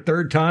second or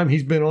third time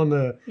he's been on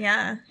the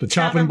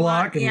chopping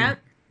block and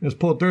has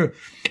pulled through.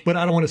 But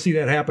I don't want to see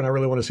that happen. I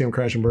really want to see him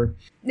crash and burn.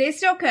 They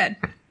still could.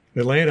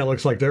 Atlanta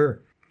looks like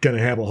they're going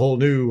to have a whole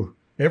new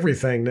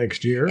everything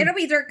next year. It'll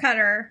be Dirk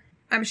Cutter,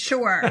 I'm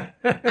sure.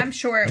 I'm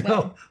sure it will.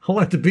 No, I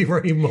want it to be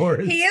Raheem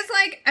Morris. He is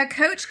like a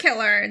coach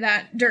killer,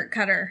 that Dirk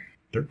Cutter.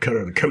 Dirk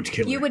Cutter, the coach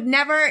killer. You would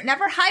never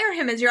hire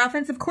him as your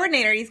offensive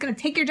coordinator. He's going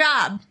to take your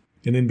job.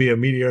 And then be a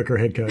mediocre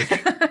head coach.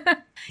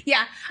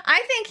 Yeah,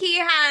 I think he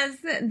has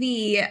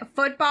the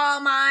football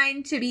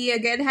mind to be a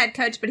good head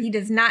coach, but he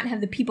does not have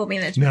the people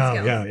management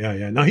skills.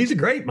 Yeah. No, he's a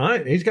great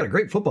mind. He's got a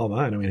great football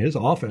mind. I mean, his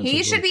offense.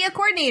 He should be a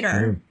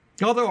coordinator.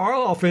 Although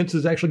our offense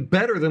is actually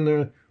better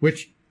than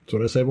which that's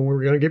what I said when we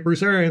were going to get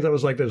Bruce Arians. I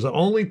was like, there's the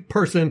only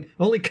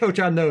coach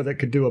I know that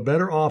could do a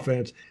better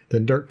offense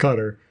than Dirk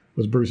Cutter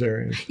was Bruce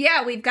Arians.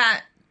 Yeah, we've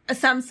got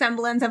some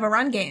semblance of a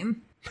run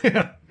game.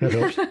 Yeah, that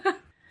helps.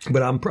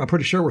 But I'm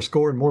pretty sure we're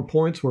scoring more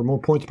points. We're more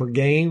points per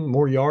game,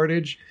 more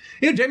yardage.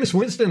 Jameis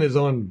Winston is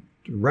on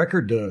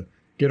record to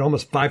get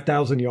almost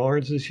 5,000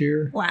 yards this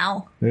year.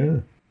 Wow. Yeah.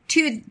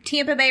 2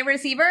 Tampa Bay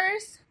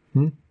receivers?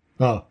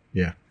 Oh,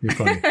 yeah. You're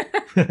funny.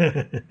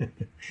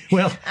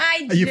 Well,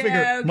 you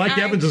figure Mike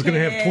Evans is going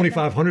to have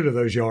 2,500 of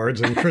those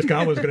yards, and Chris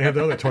Godwin's going to have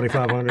the other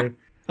 2,500.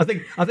 I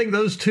think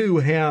those two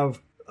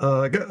have.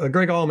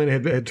 Greg Allman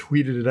had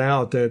tweeted it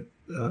out that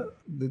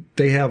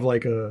they have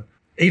like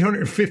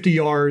 850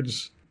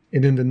 yards.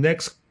 And then the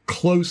next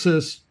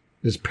closest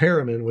is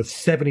Perriman with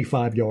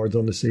 75 yards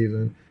on the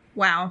season.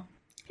 Wow.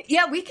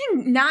 Yeah, we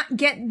can not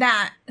get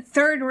that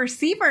third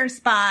receiver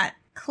spot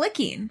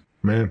clicking.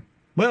 Man.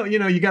 Well,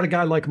 you got a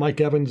guy like Mike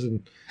Evans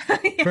and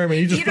Perriman.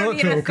 You just throw it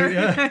to him.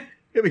 Yeah,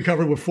 he'll be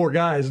covered with 4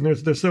 guys, and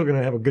they're still going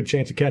to have a good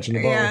chance of catching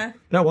the ball. Yeah.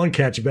 That one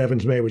catch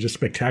Evans made was just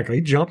spectacular.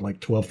 He jumped like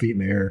 12 feet in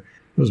the air.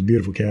 It was a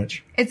beautiful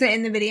catch. Is it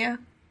in the video?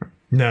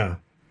 No.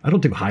 I don't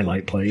do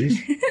highlight plays.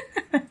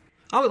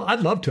 I'd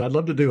love to. I'd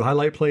love to do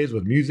highlight plays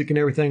with music and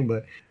everything,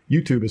 but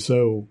YouTube is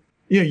so...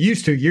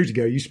 years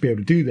ago, you used to be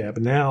able to do that,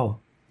 but now,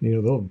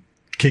 they'll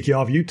kick you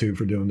off YouTube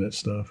for doing that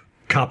stuff.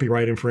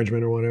 Copyright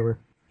infringement or whatever.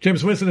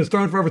 Jameis Winston has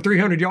thrown for over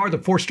 300 yards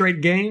in 4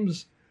 straight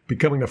games,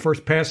 becoming the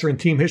first passer in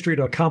team history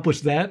to accomplish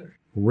that.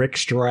 Rick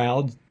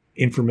Stroud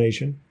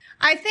information.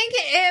 I think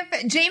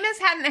if Jameis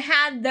hadn't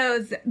had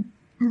those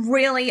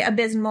really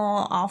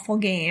abysmal, awful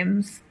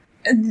games,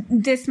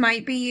 this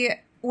might be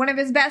one of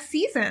his best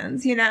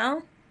seasons,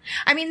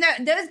 I mean,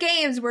 those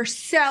games were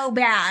so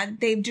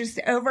bad. They've just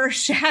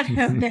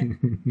overshadowed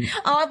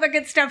all the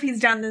good stuff he's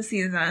done this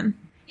season.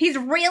 He's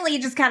really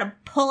just got to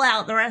pull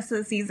out the rest of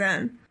the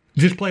season.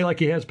 Just play like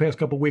he has the past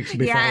couple of weeks. To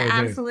be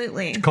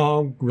absolutely.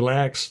 Calm,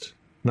 relaxed,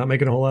 not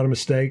making a whole lot of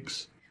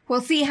mistakes.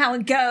 We'll see how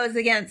it goes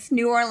against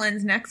New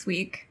Orleans next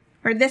week.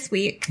 Or this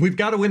week. We've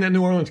got to win that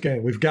New Orleans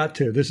game. We've got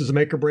to. This is a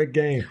make or break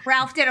game.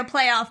 Ralph did a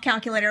playoff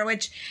calculator,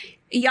 which...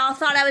 Y'all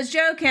thought I was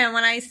joking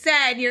when I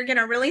said you're going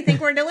to really think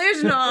we're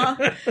delusional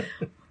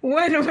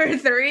when we're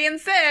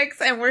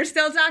 3-6 and we're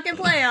still talking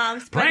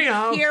playoffs. But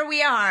here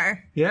we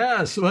are.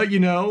 Yes.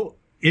 Well,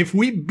 if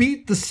we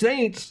beat the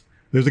Saints,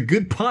 there's a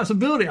good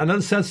possibility. I know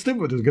this sounds stupid,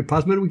 but there's a good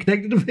possibility we can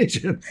take the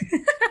division.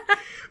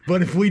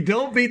 But if we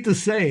don't beat the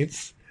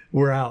Saints,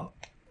 we're out.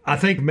 I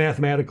think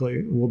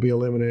mathematically we'll be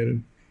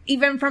eliminated.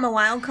 Even from a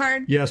wild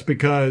card? Yes,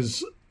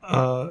 because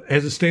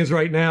as it stands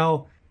right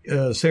now,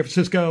 San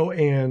Francisco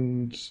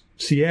and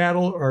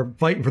Seattle are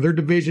fighting for their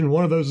division.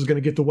 One of those is going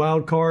to get the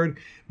wild card.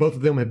 Both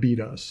of them have beat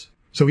us.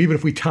 So even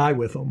if we tie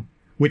with them,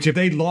 which if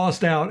they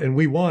lost out and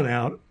we won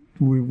out,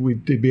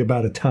 it'd be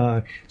about a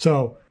tie.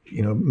 So,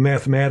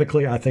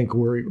 mathematically, I think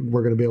we're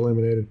going to be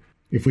eliminated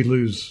if we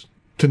lose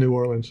to New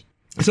Orleans.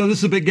 So this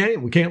is a big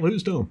game. We can't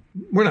lose to them.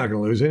 We're not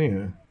going to lose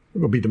anyhow.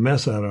 We're going to beat the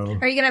mess out of them.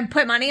 Are you going to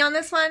put money on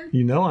this one?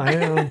 I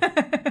am.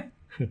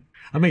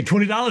 I made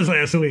 $20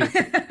 last week.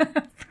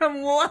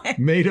 From what?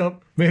 Made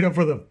up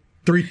for the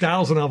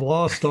 $3,000 I've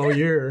lost all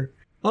year.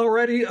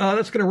 Alrighty,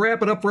 that's going to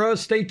wrap it up for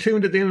us. Stay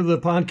tuned at the end of the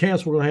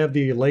podcast. We're going to have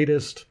the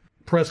latest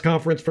press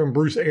conference from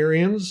Bruce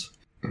Arians.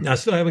 I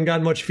still haven't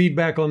gotten much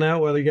feedback on that,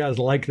 whether you guys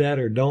like that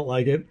or don't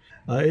like it.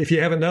 If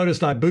you haven't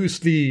noticed, I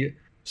boost the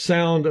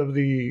sound of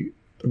the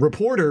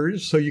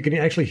reporters so you can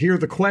actually hear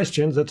the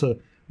questions. That's a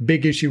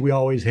big issue we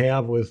always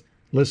have with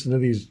listening to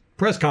these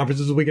press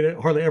conferences, we could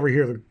hardly ever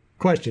hear the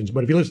questions.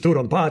 But if you listen to it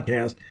on the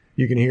podcast,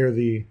 you can hear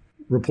the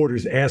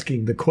reporters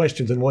asking the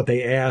questions and what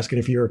they ask. And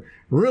if you're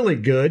really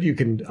good, you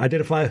can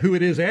identify who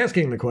it is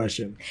asking the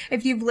question.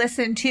 If you've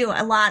listened to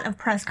a lot of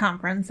press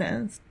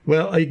conferences.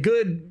 Well, a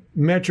good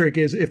metric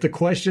is if the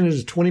question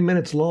is 20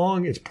 minutes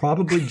long, it's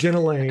probably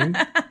Jenna Lane.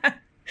 I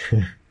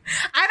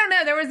don't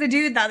know. There was a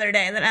dude the other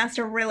day that asked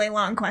a really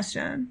long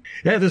question.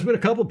 Yeah, there's been a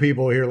couple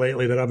people here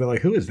lately that I've been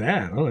like, who is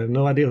that? I have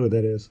no idea who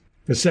that is.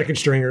 The second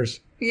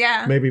stringers.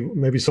 Yeah.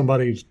 Maybe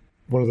somebody's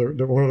one of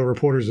the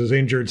reporters is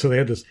injured, so they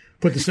had to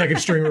put the second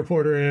string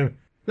reporter in.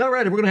 All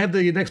right, we're going to have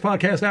the next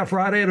podcast out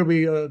Friday. It'll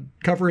be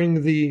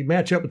covering the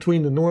matchup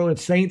between the New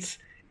Orleans Saints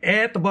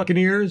at the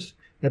Buccaneers.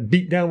 That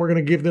beatdown we're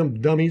going to give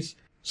them dummies.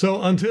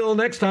 So until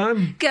next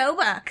time. Go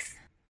Bucs.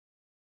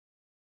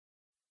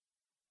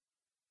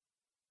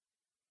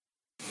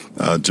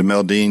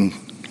 Jamel Dean,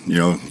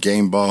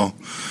 game ball.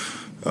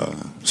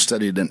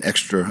 Studied an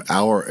extra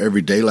hour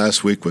every day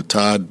last week with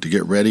Todd to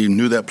get ready.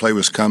 Knew that play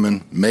was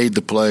coming. Made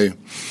the play.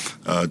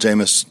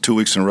 Jameis 2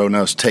 weeks in a row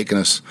now has taken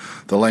us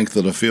the length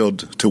of the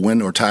field to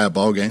win or tie a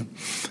ball game,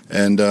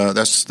 and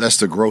that's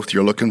the growth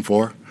you're looking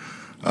for.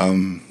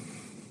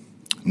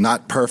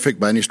 Not perfect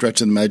by any stretch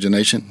of the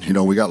imagination.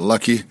 We got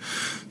lucky.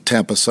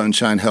 Tampa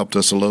sunshine helped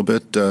us a little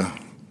bit.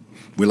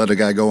 We let a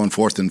guy go on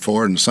 4th and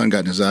 4, and the sun got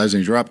in his eyes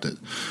and he dropped it.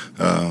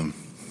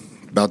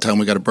 About time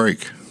we got a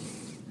break.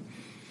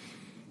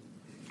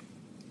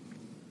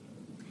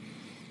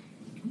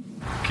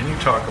 Can you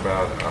talk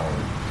about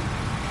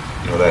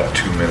that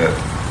 2-minute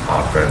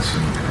offense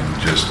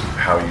and just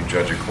how you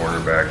judge a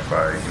quarterback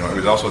by it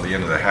was also the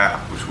end of the half,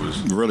 which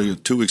was really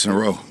 2 weeks in a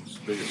row.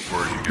 Biggest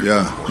word you get.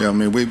 Yeah. I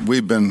mean,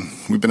 we've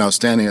been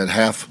outstanding at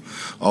half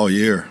all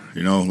year.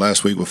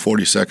 Last week with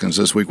 40 seconds,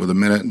 this week with a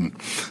minute, and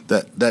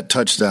that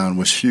touchdown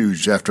was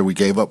huge after we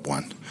gave up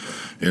one.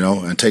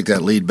 And take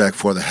that lead back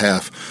for the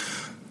half.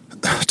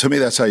 To me,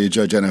 that's how you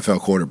judge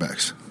NFL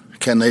quarterbacks.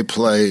 Can they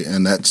play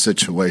in that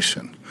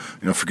situation?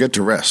 Forget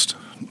the rest.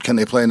 Can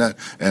they play in that?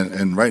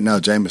 And right now,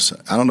 Jameis,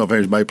 I don't know if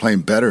anybody's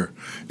playing better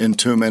in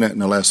 2 minutes in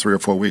the last 3 or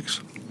 4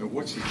 weeks.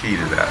 What's the key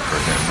to that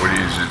for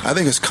him? I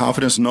think it's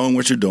confidence, knowing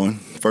what you're doing.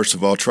 First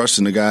of all,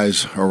 trusting the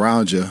guys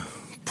around you,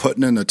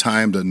 putting in the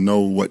time to know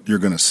what you're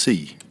going to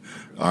see.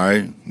 All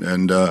right?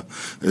 And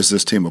is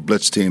this team a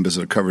blitz team? Is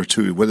it a cover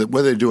 2? What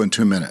do they do in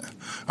 2 minutes?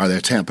 Are they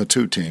a Tampa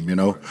 2 team,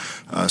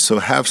 So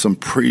have some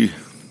preconceived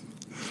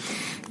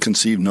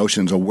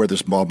notions of where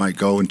this ball might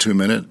go in 2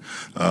 minutes.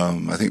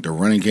 I think the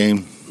running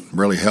game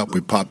really helped.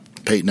 We popped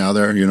Peyton out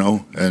there,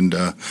 and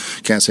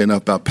can't say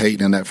enough about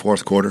Peyton in that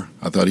fourth quarter.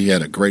 I thought he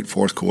had a great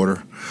fourth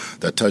quarter.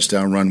 That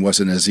touchdown run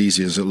wasn't as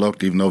easy as it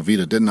looked, even though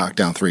Vita did knock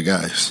down 3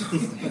 guys.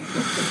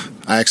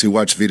 I actually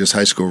watched Vita's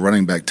high school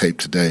running back tape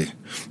today,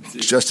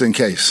 just in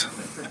case.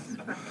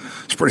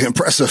 It's pretty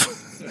impressive.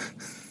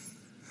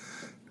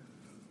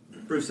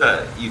 Bruce,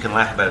 you can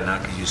laugh about it now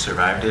because you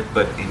survived it,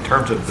 but in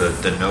terms of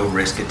the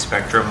no-risk-it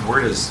spectrum,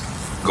 where does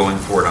going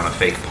for it on a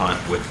fake punt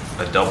with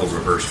a double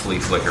reverse flea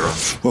flicker on?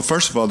 Well,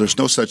 first of all, there's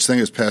no such thing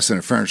as pass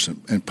interference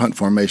in punt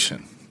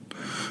formation.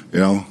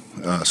 So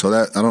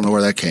that I don't know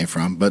where that came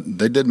from, but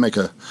they did make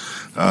a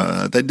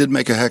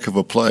heck of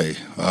a play.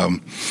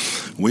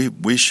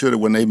 We should have,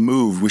 when they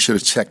moved, we should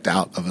have checked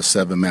out of a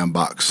 7-man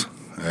box,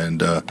 and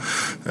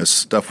that's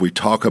stuff we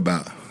talk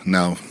about.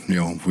 Now,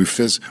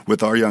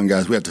 with our young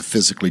guys, we have to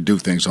physically do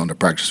things on the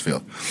practice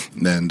field,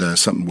 and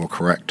something we'll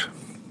correct.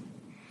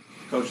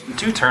 Coach, the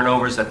 2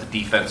 turnovers that the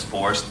defense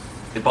forced,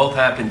 they both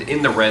happened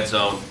in the red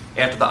zone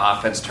after the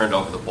offense turned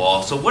over the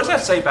ball. So what does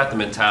that say about the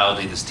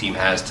mentality this team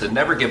has to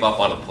never give up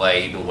on a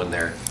play even when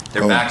their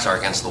backs are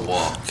against the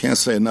wall? Can't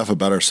say enough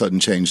about our sudden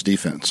change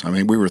defense. I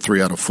mean, we were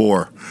 3 out of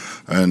 4,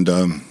 and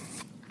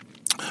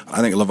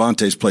I think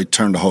Levante's play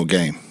turned the whole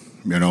game.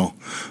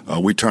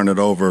 We turn it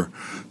over,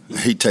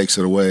 he takes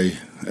it away,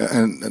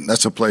 and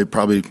that's a play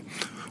probably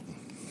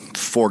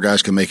 4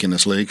 guys can make in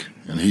this league,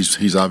 and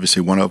he's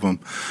obviously one of them.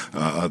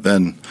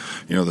 Then,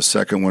 the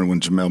second one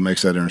when Jamel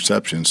makes that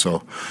interception.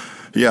 So,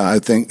 yeah, I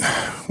think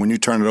when you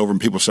turn it over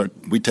and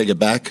we take it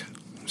back,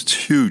 it's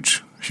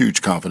huge,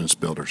 huge confidence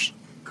builders.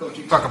 Coach,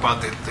 you talk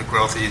about the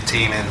growth of your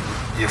team and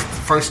your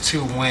first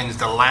 2 wins.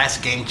 The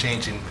last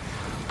game-changing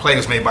play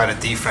was made by the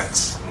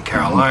defense in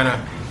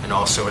Carolina and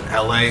also in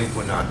L.A.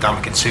 when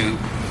Dominican Sue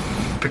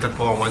picked up the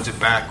ball and runs it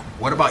back.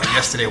 What about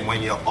yesterday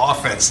when your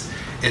offense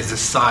is the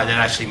side that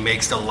actually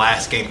makes the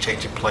last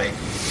game-changing play?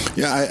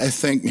 Yeah, I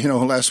think,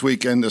 last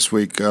week and this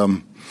week,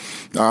 our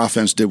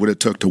offense did what it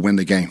took to win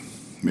the game.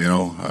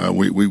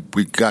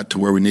 We got to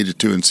where we needed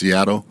to in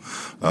Seattle.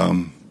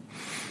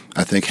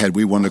 I think had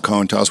we won the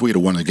coin toss, we'd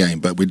have won the game,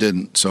 but we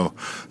didn't. So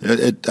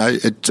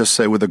it just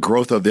say with the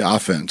growth of the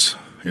offense,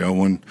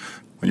 when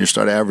you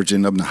start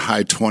averaging up in the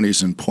high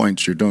 20s in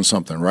points, you're doing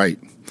something right.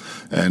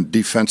 And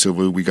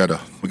defensively, we gotta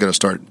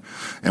start,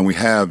 and we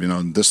have.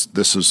 This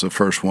is the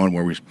first one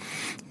where we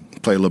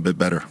play a little bit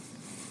better.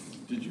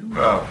 Did you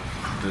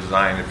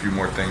design a few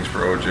more things for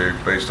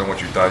OJ based on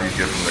what you thought you'd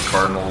get from the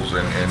Cardinals,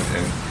 and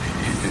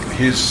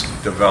his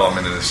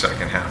development in the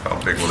second half,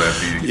 how big will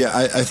that be? Yeah,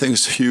 I think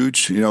it's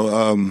huge.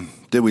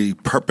 Did we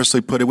purposely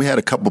put it? We had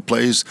a couple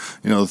plays,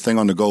 the thing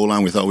on the goal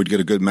line. We thought we'd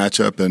get a good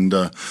matchup, and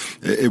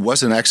it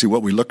wasn't actually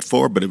what we looked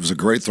for, but it was a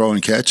great throw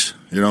and catch.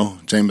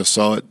 Jameis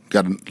saw it,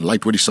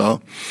 liked what he saw.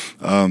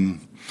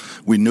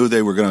 We knew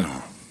they were going to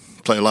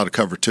play a lot of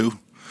cover two,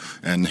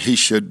 and he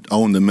should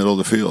own the middle of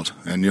the field.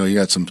 And, he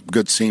had some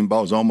good seam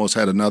balls, almost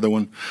had another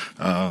one,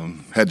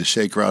 had the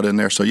shake route in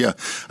there. So, yeah,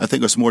 I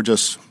think it's more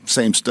just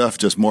same stuff,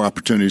 just more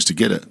opportunities to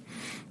get it.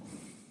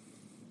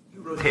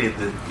 Rotated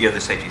the other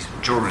safeties.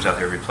 Jordan was out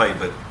there every play,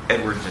 but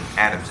Edwards and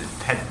Adams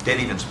had dead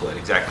even split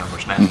exact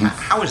numbers. Mm-hmm.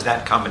 How is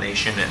that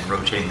combination and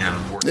rotating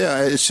them working?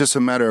 Yeah, it's just a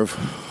matter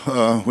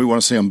of we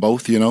want to see them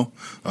both.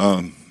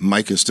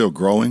 Mike is still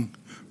growing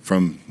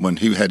from when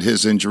he had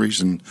his injuries,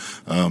 and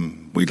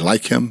we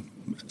like him.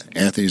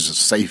 Anthony's a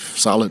safe,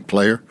 solid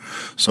player,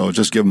 so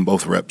just give them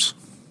both reps.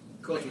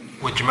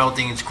 With Jamel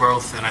Dean's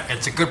growth, and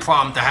it's a good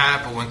problem to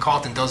have, but when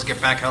Carlton does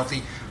get back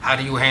healthy, how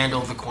do you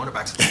handle the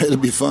cornerbacks? It'll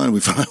be fun.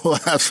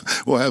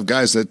 We'll have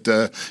guys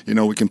that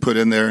we can put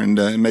in there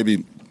and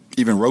maybe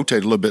even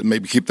rotate a little bit, and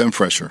maybe keep them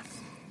fresher.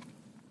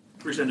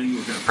 Bruce, I know you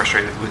were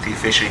frustrated with the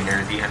officiating there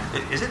at the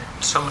end. Is it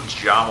someone's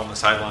job on the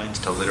sidelines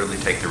to literally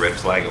take the red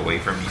flag away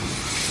from you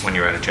when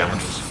you're out of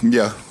challenges?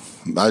 Yeah,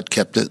 I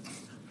kept it.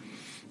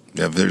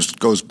 Yeah,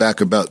 goes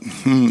back about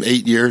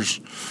 8 years.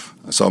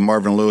 I saw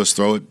Marvin Lewis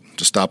throw it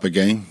to stop a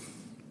game.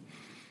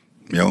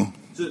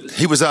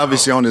 He was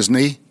obviously on his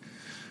knee.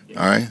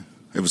 All right,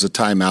 it was a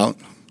timeout.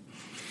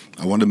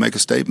 I wanted to make a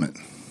statement.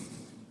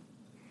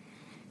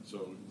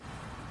 So,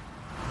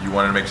 you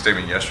wanted to make a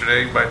statement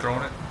yesterday by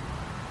throwing it?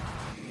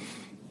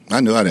 I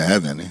knew I didn't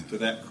have any. To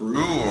that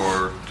crew,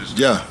 or just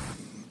yeah?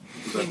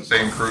 Was that the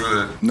same crew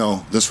that?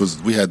 No,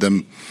 we had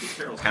them.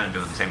 Carroll's kind of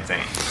doing the same thing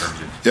in terms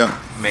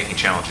of making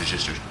challenges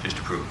just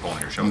to prove a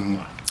point or show a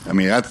point. I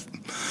mean,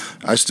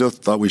 I still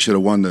thought we should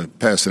have won the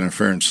pass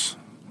interference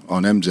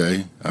on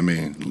MJ. I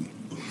mean,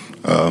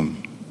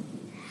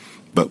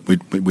 but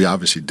we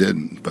obviously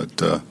didn't.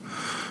 But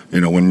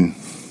when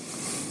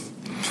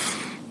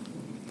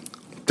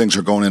things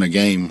are going in a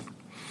game,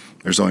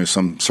 there's only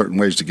some certain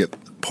ways to get the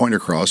point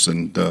across,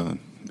 and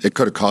it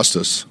could have cost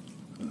us,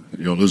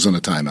 losing a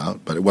timeout,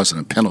 but it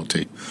wasn't a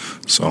penalty.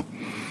 So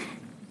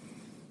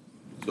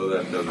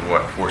that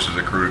doesn't forces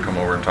the crew to come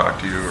over and talk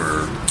to you,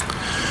 or?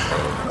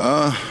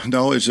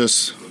 No, it's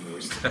just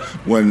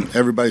when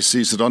everybody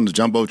sees it on the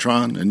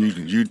jumbotron, and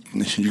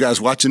you guys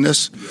watching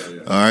this,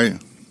 all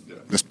right,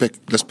 let's pick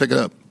it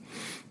up.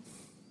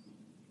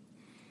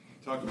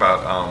 Talk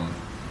about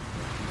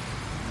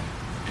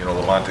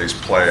Lavante's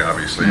play.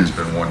 Obviously, it's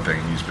been one thing.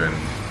 He's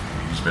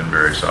been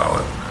very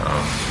solid.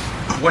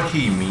 What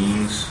he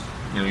means,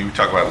 you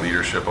talk about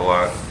leadership a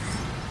lot.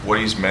 What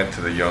he's meant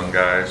to the young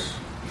guys.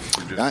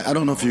 I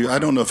don't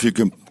know if you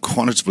can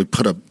quantitatively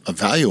put a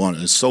value on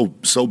it. It's so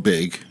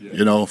big,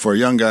 for a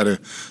young guy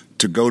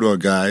to go to a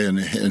guy and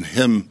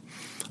him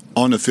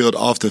on the field,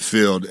 off the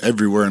field,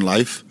 everywhere in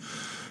life,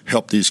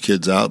 help these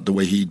kids out the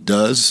way he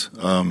does.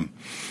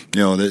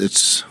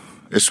 It's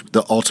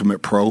the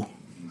ultimate pro.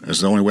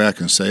 It's the only way I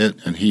can say it,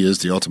 and he is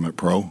the ultimate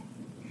pro.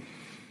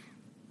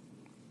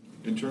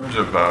 In terms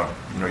of,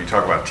 you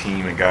talk about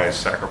team and guys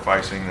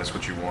sacrificing. That's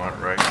what you want,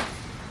 right?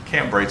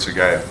 Cam Brate's a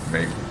guy that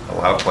made a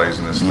lot of plays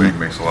in this league,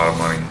 makes a lot of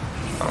money,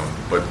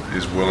 but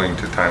is willing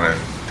to kind of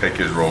take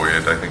his role. He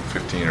had, I think,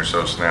 15 or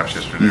so snaps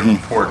yesterday.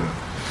 Important.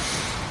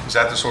 Is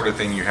that the sort of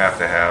thing you have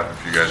to have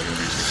if you guys are going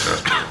to be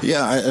successful?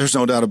 Yeah, there's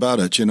no doubt about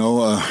it.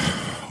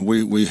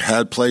 We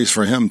had plays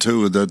for him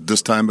too. That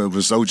this time it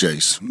was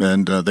OJ's,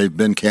 and they've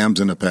been Cam's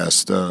in the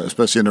past,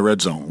 especially in the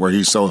red zone where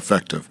he's so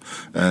effective.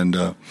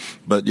 And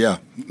but yeah,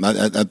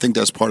 I think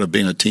that's part of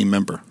being a team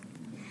member.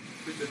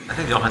 I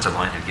think the offensive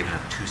line had given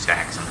up 2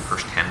 sacks in the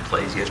first 10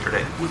 plays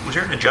yesterday. Was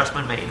there an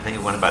adjustment made? I think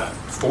it went about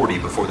 40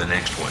 before the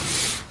next one.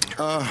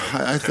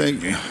 I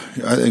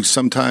think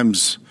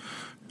sometimes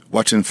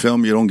watching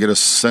film you don't get a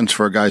sense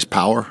for a guy's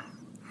power,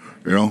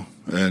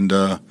 and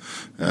I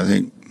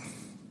think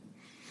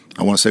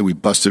I want to say we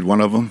busted one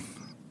of them,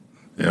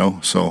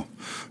 So,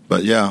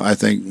 but yeah, I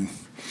think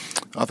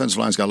offensive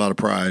line's got a lot of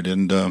pride,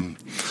 and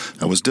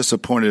I was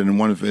disappointed in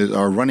one of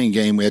our running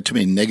game. We had too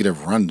many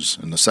negative runs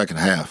in the second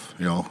half.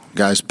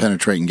 Guys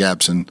penetrating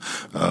gaps, and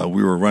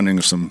we were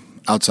running some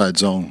outside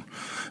zone,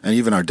 and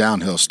even our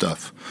downhill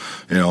stuff.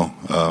 We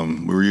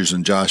were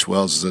using Josh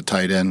Wells as a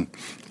tight end,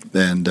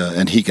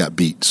 and he got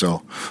beat.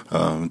 So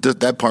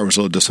that part was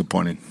a little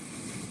disappointing.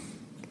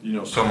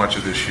 So much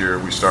of this year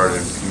we started,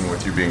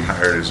 with you being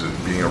hired as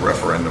being a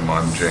referendum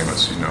on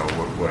Jameis.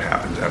 What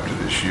happens after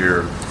this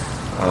year.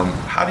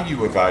 How do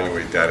you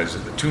evaluate that? Is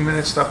it the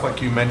 2-minute stuff like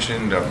you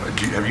mentioned?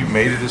 Have you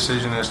made a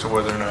decision as to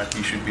whether or not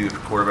he should be the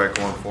quarterback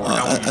going forward?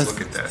 How do you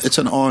look at that? It's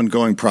an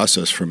ongoing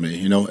process for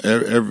me.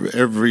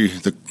 Every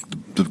the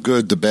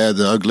good, the bad,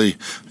 the ugly,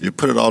 you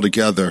put it all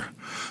together.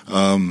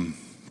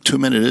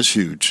 2-minute is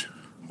huge.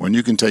 When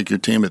you can take your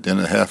team at the end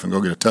of the half and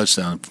go get a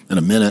touchdown in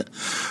a minute,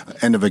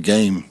 end of a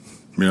game,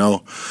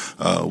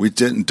 We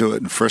didn't do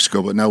it in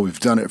Frisco, but now we've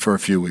done it for a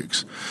few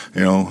weeks.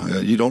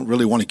 You don't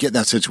really want to get in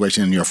that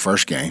situation in your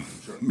first game,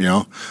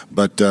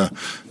 But,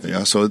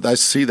 so I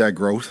see that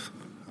growth.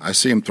 I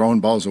see him throwing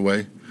balls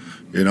away,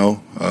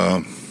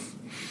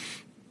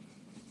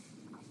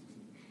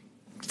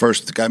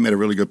 First, the guy made a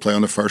really good play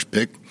on the first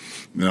pick.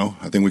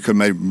 I think we could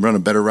maybe run a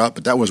better route,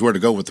 but that was where to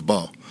go with the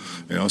ball.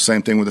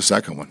 Same thing with the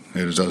second one.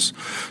 It is us.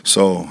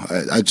 So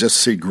I just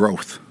see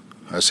growth.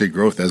 I see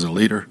growth as a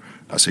leader.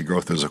 I see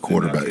growth as a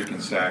quarterback. Taking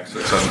sacks,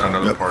 that's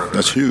another part of it.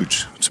 That's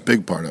huge. It's a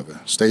big part of it.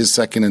 Stays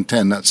 2nd and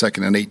 10, not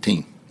 2nd and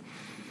 18.